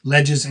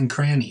 ledges and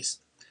crannies.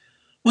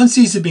 Once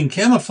these had been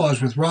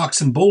camouflaged with rocks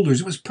and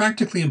boulders, it was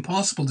practically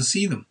impossible to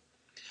see them.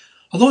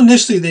 Although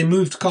initially the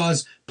move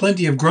caused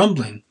plenty of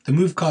grumbling, the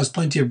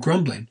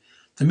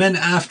men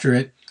after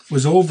it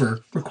was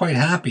over were quite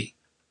happy.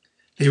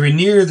 They were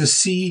near the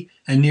sea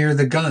and near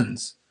the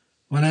guns.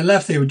 When I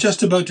left, they were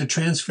just about to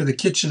transfer the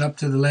kitchen up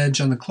to the ledge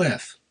on the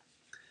cliff.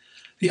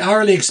 The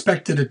hourly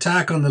expected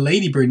attack on the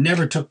Ladybird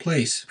never took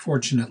place,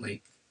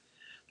 fortunately.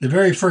 The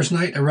very first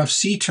night, a rough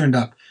sea turned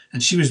up,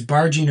 and she was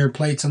barging her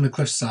plates on the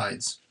cliff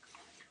sides.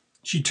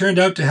 We turned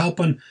out to help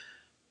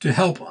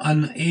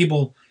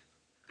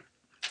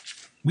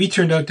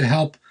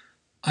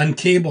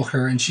uncable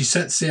her, and she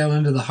set sail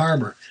into the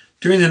harbour.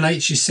 During the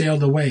night she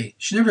sailed away.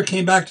 She never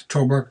came back to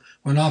Tobruk,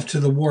 went off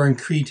to the war in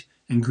Crete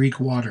and Greek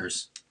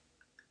waters.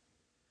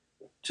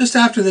 Just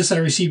after this I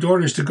received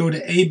orders to go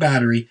to A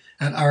Battery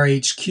at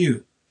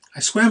RHQ. I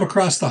swam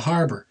across the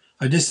harbour,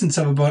 a distance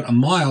of about a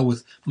mile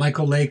with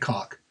Michael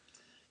Laycock.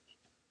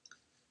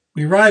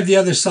 He arrived the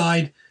other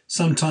side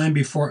sometime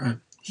before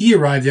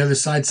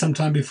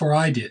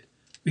I did.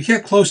 We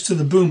kept close to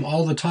the boom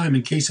all the time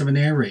in case of an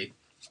air raid.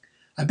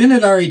 I've been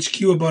at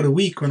RHQ about a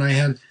week when I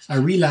had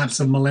a relapse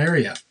of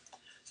malaria.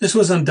 This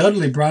was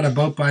undoubtedly brought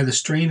about by the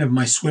strain of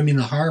my swimming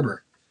the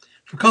harbour.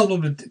 For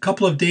a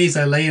couple of days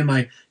I lay in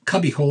my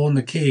cubbyhole in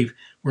the cave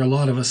where a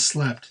lot of us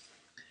slept.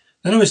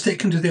 Then I was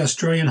taken to the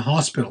Australian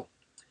hospital.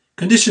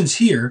 Conditions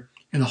here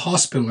in the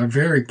hospital are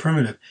very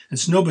primitive.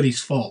 It's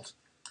nobody's fault.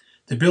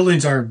 The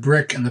buildings are of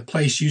brick and the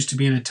place used to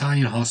be an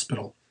Italian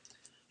hospital.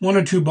 1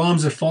 or 2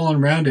 bombs have fallen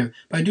around it,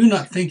 but I do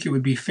not think it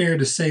would be fair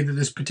to say that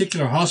this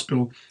particular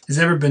hospital has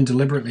ever been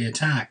deliberately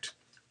attacked.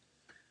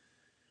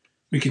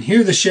 We can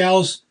hear the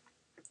shells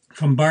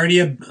from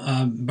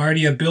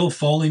Bardia Bill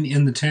falling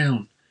in the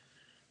town.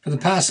 For the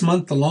past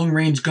month, the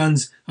long-range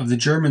guns of the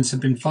Germans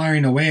have been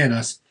firing away at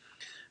us,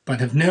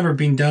 but have never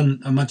been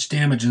done much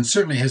damage and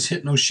certainly has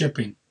hit no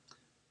shipping.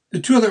 The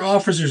 2 other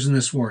officers in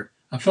this ward,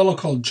 a fellow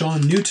called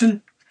John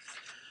Newton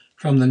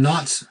from the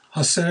Notts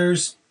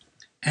Hussars,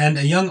 and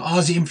a young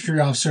Aussie infantry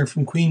officer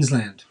from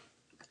Queensland.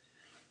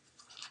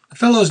 The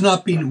fellow has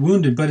not been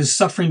wounded, but is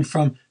suffering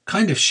from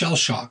kind of shell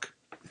shock.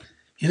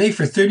 He lay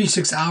for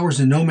 36 hours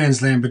in no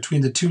man's land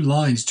between the 2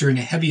 lines during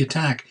a heavy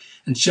attack,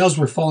 and shells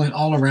were falling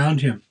all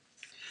around him.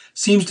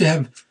 Seems to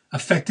have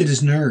affected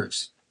his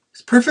nerves.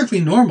 It's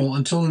perfectly normal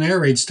until an air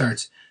raid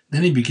starts,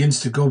 then he begins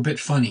to go a bit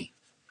funny.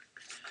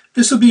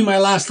 This will be my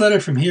last letter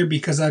from here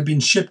because I've been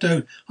shipped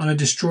out on a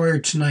destroyer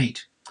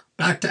tonight.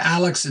 Back to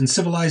Alex and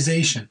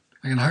civilization.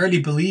 I can hardly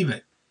believe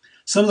it.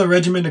 Some of the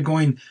regiment are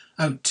going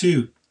out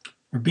too.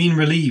 We're being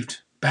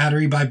relieved,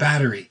 battery by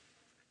battery.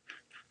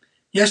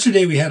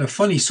 Yesterday we had a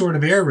funny sort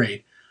of air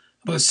raid.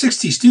 About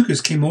 60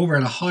 Stukas came over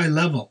at a high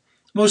level.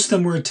 Most of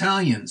them were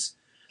Italians.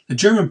 The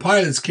German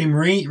pilots came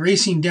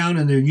racing down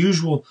in their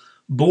usual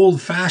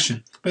bold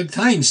fashion, but the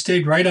Italians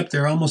stayed right up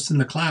there almost in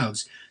the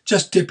clouds,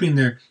 just dipping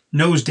their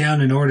nose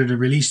down in order to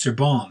release their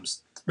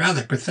bombs.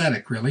 Rather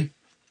pathetic, really.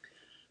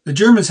 The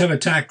Germans have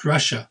attacked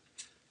Russia.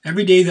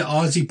 Every day the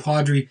Aussie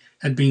Padre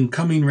had been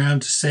coming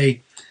round to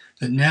say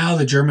that now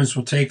the Germans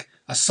will take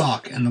a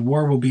sock and the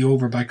war will be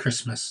over by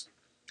Christmas.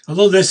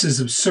 Although this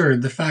is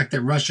absurd, the fact that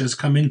Russia has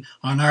come in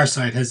on our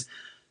side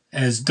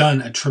has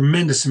done a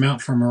tremendous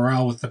amount for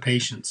morale with the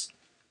patients.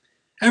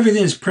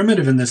 Everything is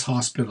primitive in this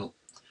hospital.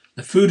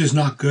 The food is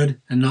not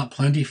good and not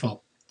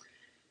plentiful.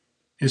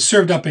 It is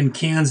served up in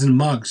cans and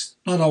mugs,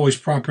 not always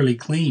properly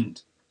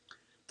cleaned.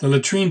 The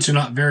latrines are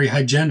not very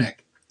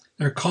hygienic.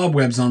 There are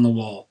cobwebs on the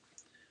wall.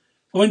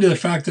 Owing to the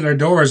fact that our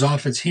door is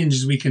off its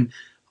hinges, we can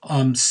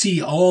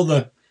see all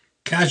the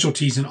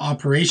casualties and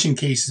operation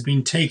cases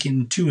being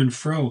taken to and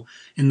fro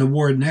in the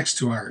ward next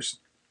to ours.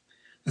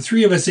 The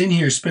 3 of us in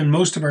here spend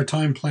most of our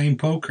time playing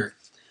poker.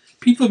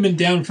 People have been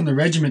down from the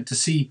regiment to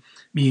see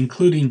me,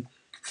 including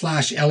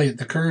Flash Elliott,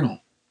 the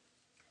colonel.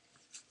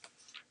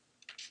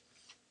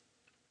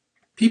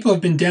 People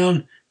have been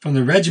down from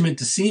the regiment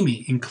to see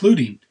me,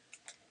 including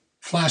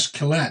Flash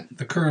Kellett,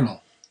 the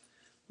colonel.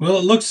 Well,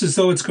 it looks as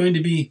though it's going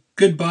to be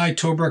goodbye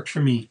Tobruk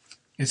for me.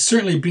 It's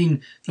certainly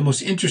been the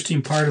most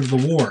interesting part of the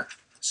war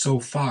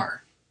so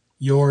far.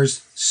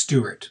 Yours,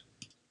 Stuart.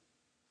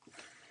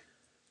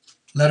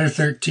 Letter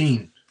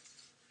 13.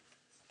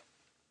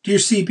 Dear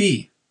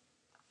C.B,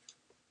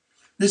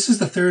 this is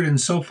the 3rd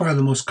and so far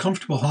the most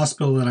comfortable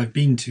hospital that I've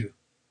been to.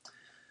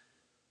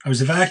 I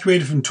was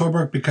evacuated from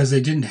Tobruk because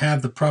they didn't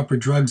have the proper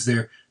drugs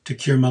there to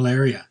cure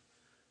malaria.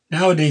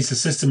 Nowadays, the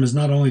system is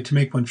not only to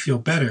make one feel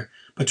better,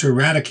 but to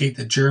eradicate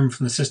the germ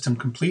from the system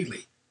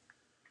completely.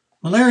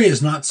 Malaria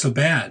is not so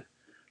bad.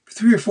 For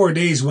 3 or 4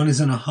 days, one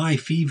is in a high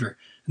fever,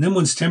 and then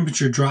one's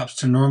temperature drops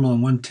to normal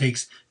and one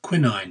takes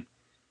quinine.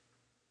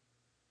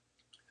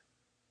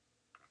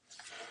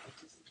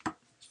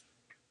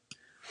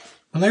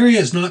 Malaria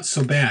is not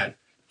so bad.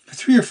 For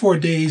 3 or 4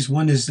 days,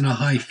 one is in a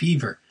high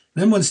fever,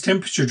 and then one's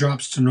temperature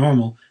drops to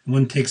normal, and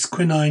one takes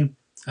quinine,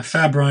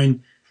 efabrine,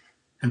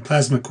 and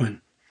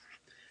plasmaquine.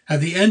 At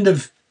the end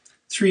of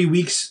 3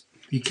 weeks,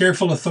 the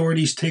careful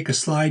authorities take a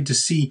slide to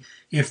see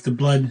if the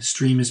blood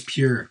stream is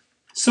pure.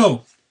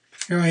 So,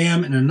 here I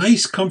am in a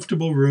nice,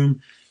 comfortable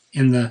room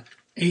in the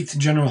 8th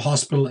General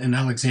Hospital in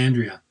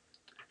Alexandria.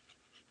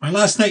 My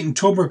last night in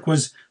Tobruk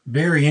was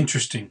very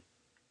interesting.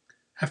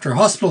 After a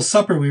hospital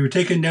supper, we were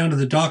taken down to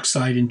the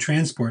dockside in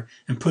transport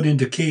and put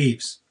into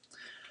caves.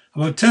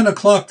 About 10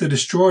 o'clock, the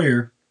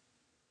destroyer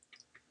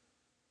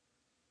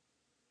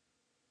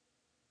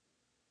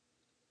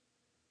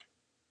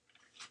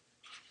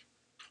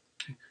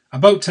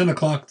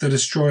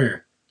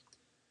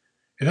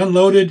It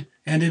unloaded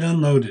and it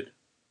unloaded.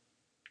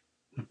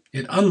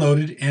 It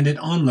unloaded and it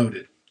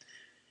unloaded.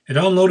 It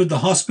unloaded the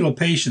hospital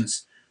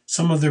patients,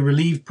 some of the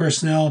relieved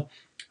personnel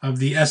of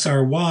the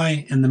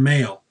SRY and the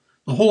mail.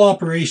 The whole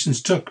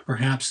operations took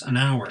perhaps an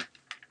hour.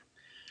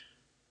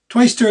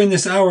 Twice during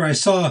this hour I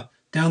saw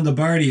down the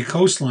Bardia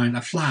coastline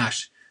a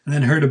flash, and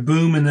then heard a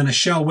boom, and then a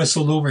shell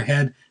whistled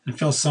overhead and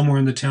fell somewhere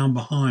in the town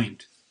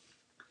behind.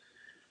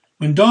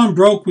 When dawn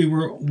broke, we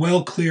were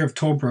well clear of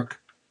Tobruk.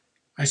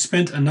 I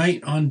spent a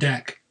night on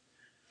deck.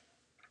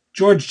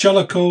 George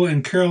Jellicoe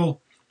and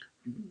Carol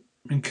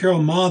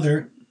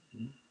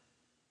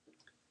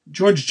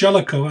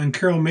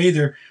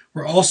Mather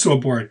were also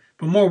aboard,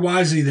 but more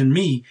wisely than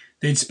me,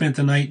 they'd spent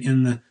the night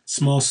in the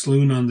small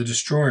saloon on the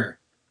destroyer.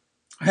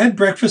 I had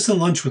breakfast and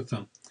lunch with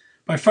them,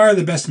 by far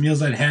the best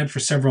meals I'd had for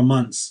several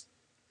months.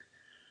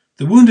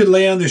 The wounded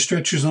lay on their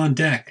stretchers on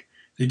deck.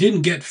 They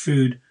didn't get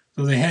food,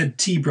 though they had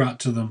tea brought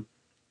to them.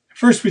 At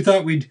first we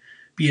thought we'd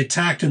be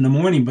attacked in the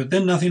morning, but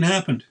then nothing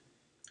happened.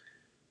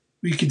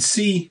 We could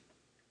see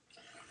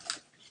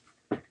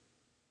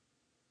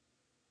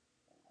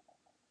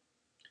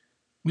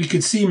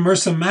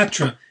Mursa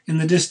Matra in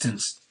the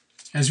distance.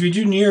 As we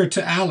drew nearer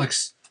to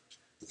Alex,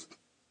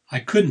 I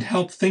couldn't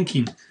help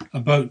thinking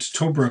about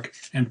Tobruk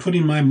and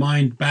putting my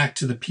mind back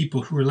to the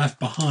people who were left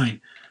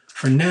behind.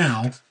 For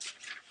now,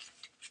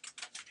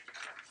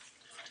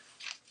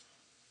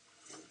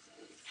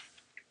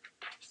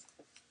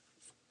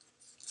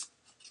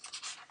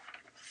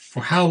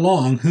 for how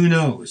long, who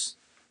knows?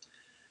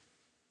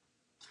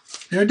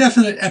 There are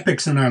definite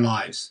epics in our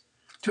lives.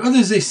 To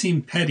others they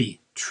seem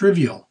petty,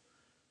 trivial.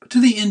 But to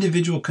the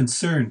individual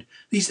concerned,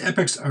 these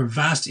epics are of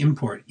vast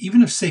import,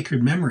 even of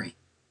sacred memory.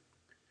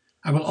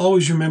 I will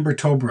always remember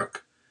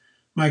Tobruk.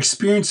 My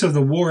experience of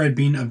the war had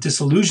been of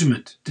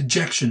disillusionment,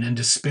 dejection, and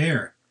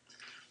despair.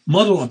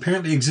 Muddle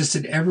apparently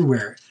existed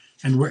everywhere,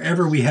 and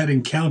wherever we had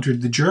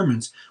encountered the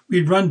Germans, we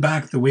had run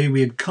back the way we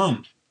had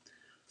come.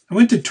 I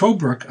went to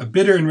Tobruk, a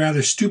bitter and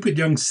rather stupid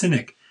young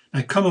cynic,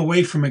 and I come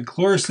away from it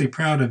gloriously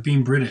proud of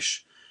being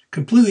British.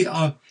 Completely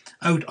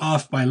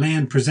off by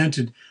land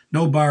presented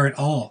no bar at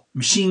all.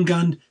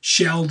 Machine-gunned,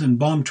 shelled, and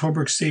bombed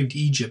Tobruk saved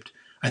Egypt,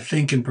 I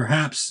think, and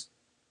perhaps...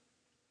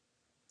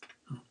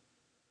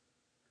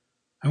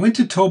 I went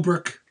to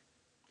Tobruk,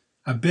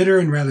 a bitter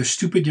and rather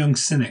stupid young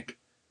cynic,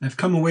 and I've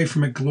come away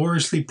from it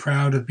gloriously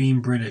proud of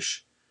being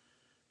British.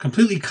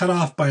 Completely cut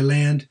off by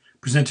land,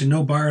 presented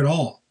no bar at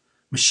all.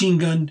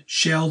 Machine-gunned,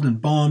 shelled,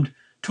 and bombed,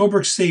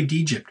 Tobruk saved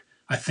Egypt,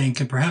 I think,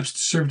 and perhaps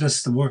deserved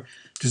us the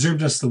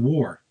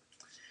war.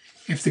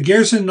 If the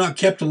garrison had not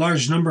kept a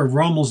large number of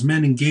Rommel's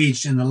men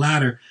engaged in the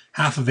latter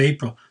half of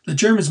April, the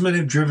Germans might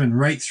have driven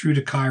right through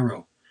to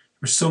Cairo.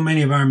 There were so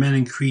many of our men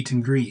in Crete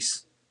and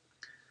Greece.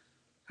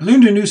 I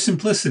learned a new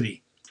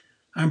simplicity.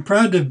 I am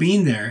proud to have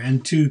been there,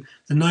 and to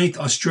the 9th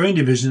Australian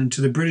Division and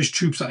to the British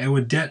troops I owe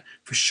a debt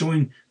for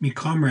showing me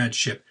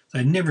comradeship that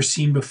I had never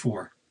seen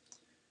before.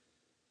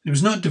 It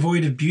was not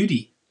devoid of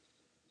beauty.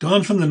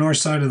 Dawn from the north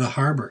side of the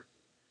harbour,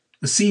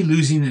 the sea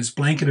losing its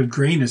blanket of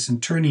greyness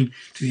and turning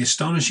to the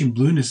astonishing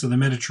blueness of the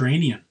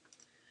Mediterranean.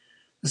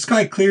 The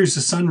sky clears, the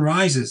sun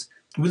rises,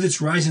 and with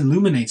its rise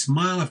illuminates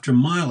mile after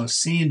mile of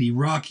sandy,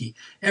 rocky,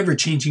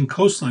 ever-changing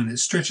coastline that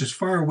stretches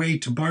far away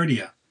to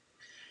Bardia.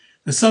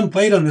 The sun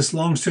played on this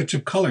long stretch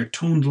of colour,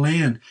 toned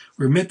land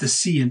where it met the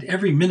sea, and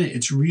every minute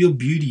its real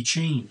beauty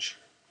changed.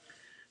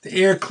 The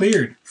air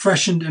cleared,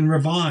 freshened, and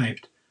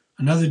revived.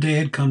 Another day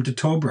had come to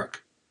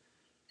Tobruk.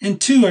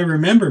 And too, I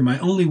remember my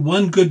only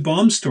one good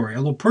bomb story,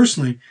 although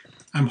personally,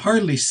 I'm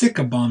hardly sick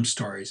of bomb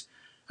stories.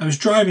 I was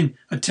driving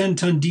a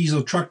 10-ton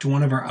diesel truck to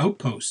one of our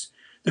outposts.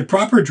 The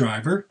proper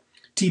driver,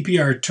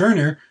 TPR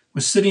Turner,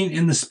 was sitting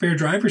in the spare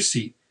driver's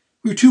seat.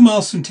 We were 2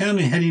 miles from town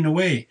and heading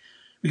away.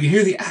 We could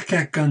hear the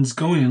ack-ack guns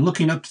going, and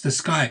looking up to the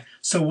sky,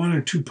 saw 1 or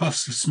 2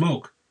 puffs of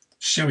smoke.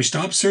 "Shall we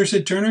stop, sir?"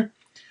 said Turner.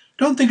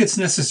 "Don't think it's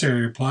necessary,"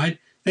 I replied.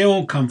 "They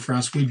won't come for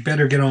us. We'd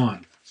better get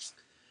on."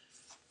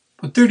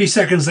 But 30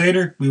 seconds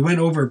later, we went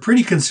over a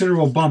pretty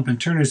considerable bump,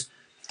 and Turner's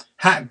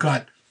hat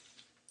got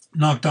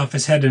knocked off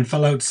his head and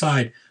fell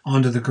outside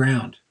onto the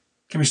ground.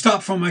 "Can we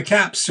stop for my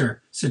cap,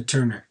 sir?" said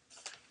Turner.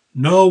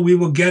 "No, we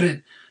will get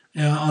it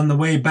on the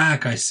way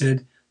back," I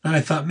said. Then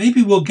I thought,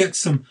 maybe we'll get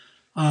some...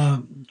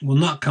 we'll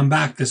not come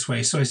back this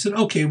way. So I said,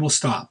 "Okay, we'll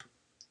stop."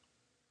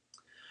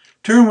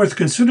 Turner, with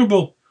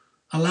considerable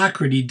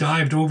alacrity,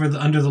 dived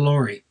under the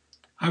lorry.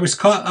 I was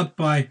caught up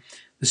by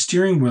the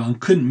steering wheel and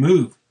couldn't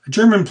move. A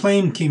German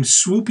plane came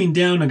swooping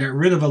down and got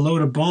rid of a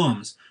load of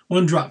bombs.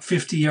 One dropped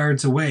 50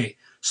 yards away.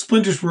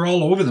 Splinters were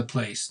all over the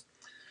place.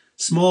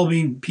 Small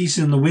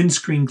pieces in the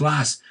windscreen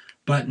glass,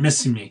 but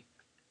missing me.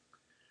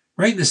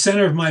 Right in the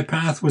center of my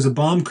path was a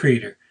bomb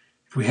crater.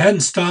 If we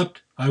hadn't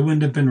stopped, I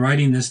wouldn't have been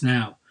writing this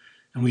now.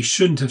 And we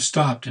shouldn't have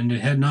stopped, and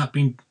it had not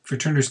been for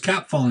Turner's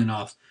cap falling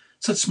off.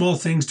 Such small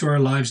things to our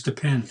lives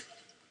depend.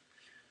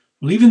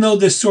 Well, even though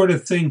this sort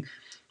of thing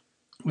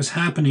was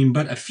happening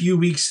but a few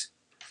weeks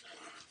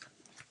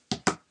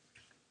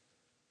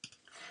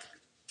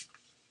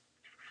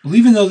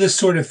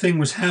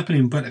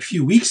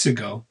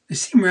ago, they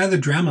seem rather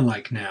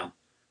drama-like now.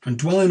 From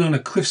dwelling on a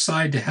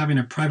cliffside to having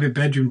a private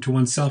bedroom to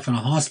oneself in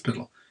a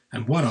hospital.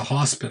 And what a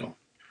hospital.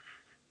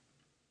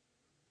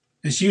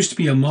 This used to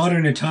be a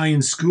modern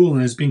Italian school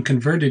and has been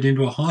converted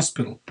into a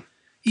hospital.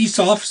 Each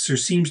officer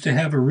seems to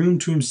have a room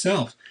to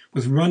himself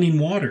with running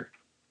water.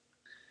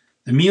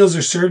 The meals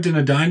are served in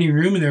a dining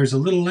room and there is a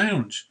little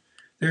lounge.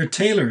 There are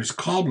tailors,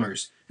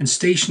 cobblers, and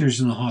stationers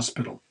in the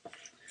hospital.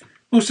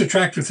 Most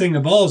attractive thing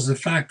of all is the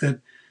fact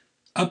that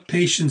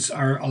patients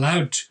are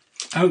allowed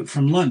out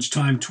from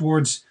lunchtime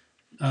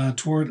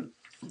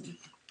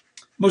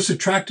Most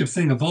attractive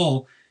thing of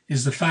all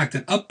is the fact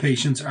that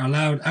patients are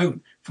allowed out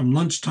from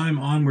lunchtime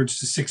onwards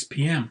to 6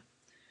 p.m.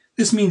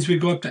 This means we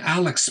go up to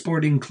Alex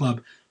Sporting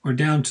Club or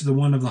down to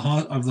one of the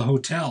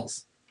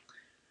hotels.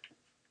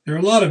 There are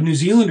a lot of New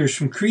Zealanders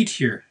from Crete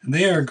here, and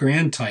they are a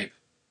grand type.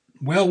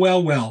 Well,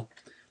 well, well.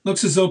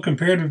 Looks as though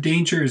comparative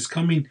danger is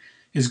coming.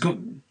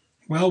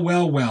 Well,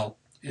 well, well.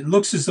 It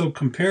looks as though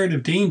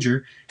comparative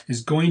danger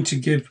is going to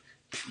give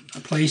a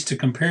place to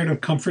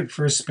comparative comfort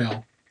for a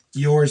spell.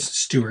 Yours,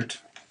 Stuart.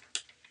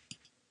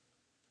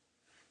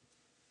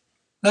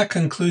 That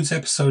concludes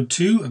episode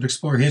 2 of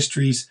Explore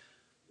History's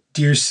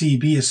Dear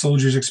C.B, A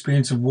Soldier's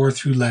Experience of War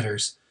Through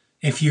Letters.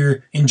 If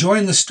you're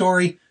enjoying the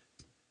story,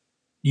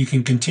 you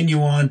can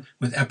continue on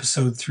with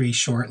episode 3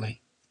 shortly.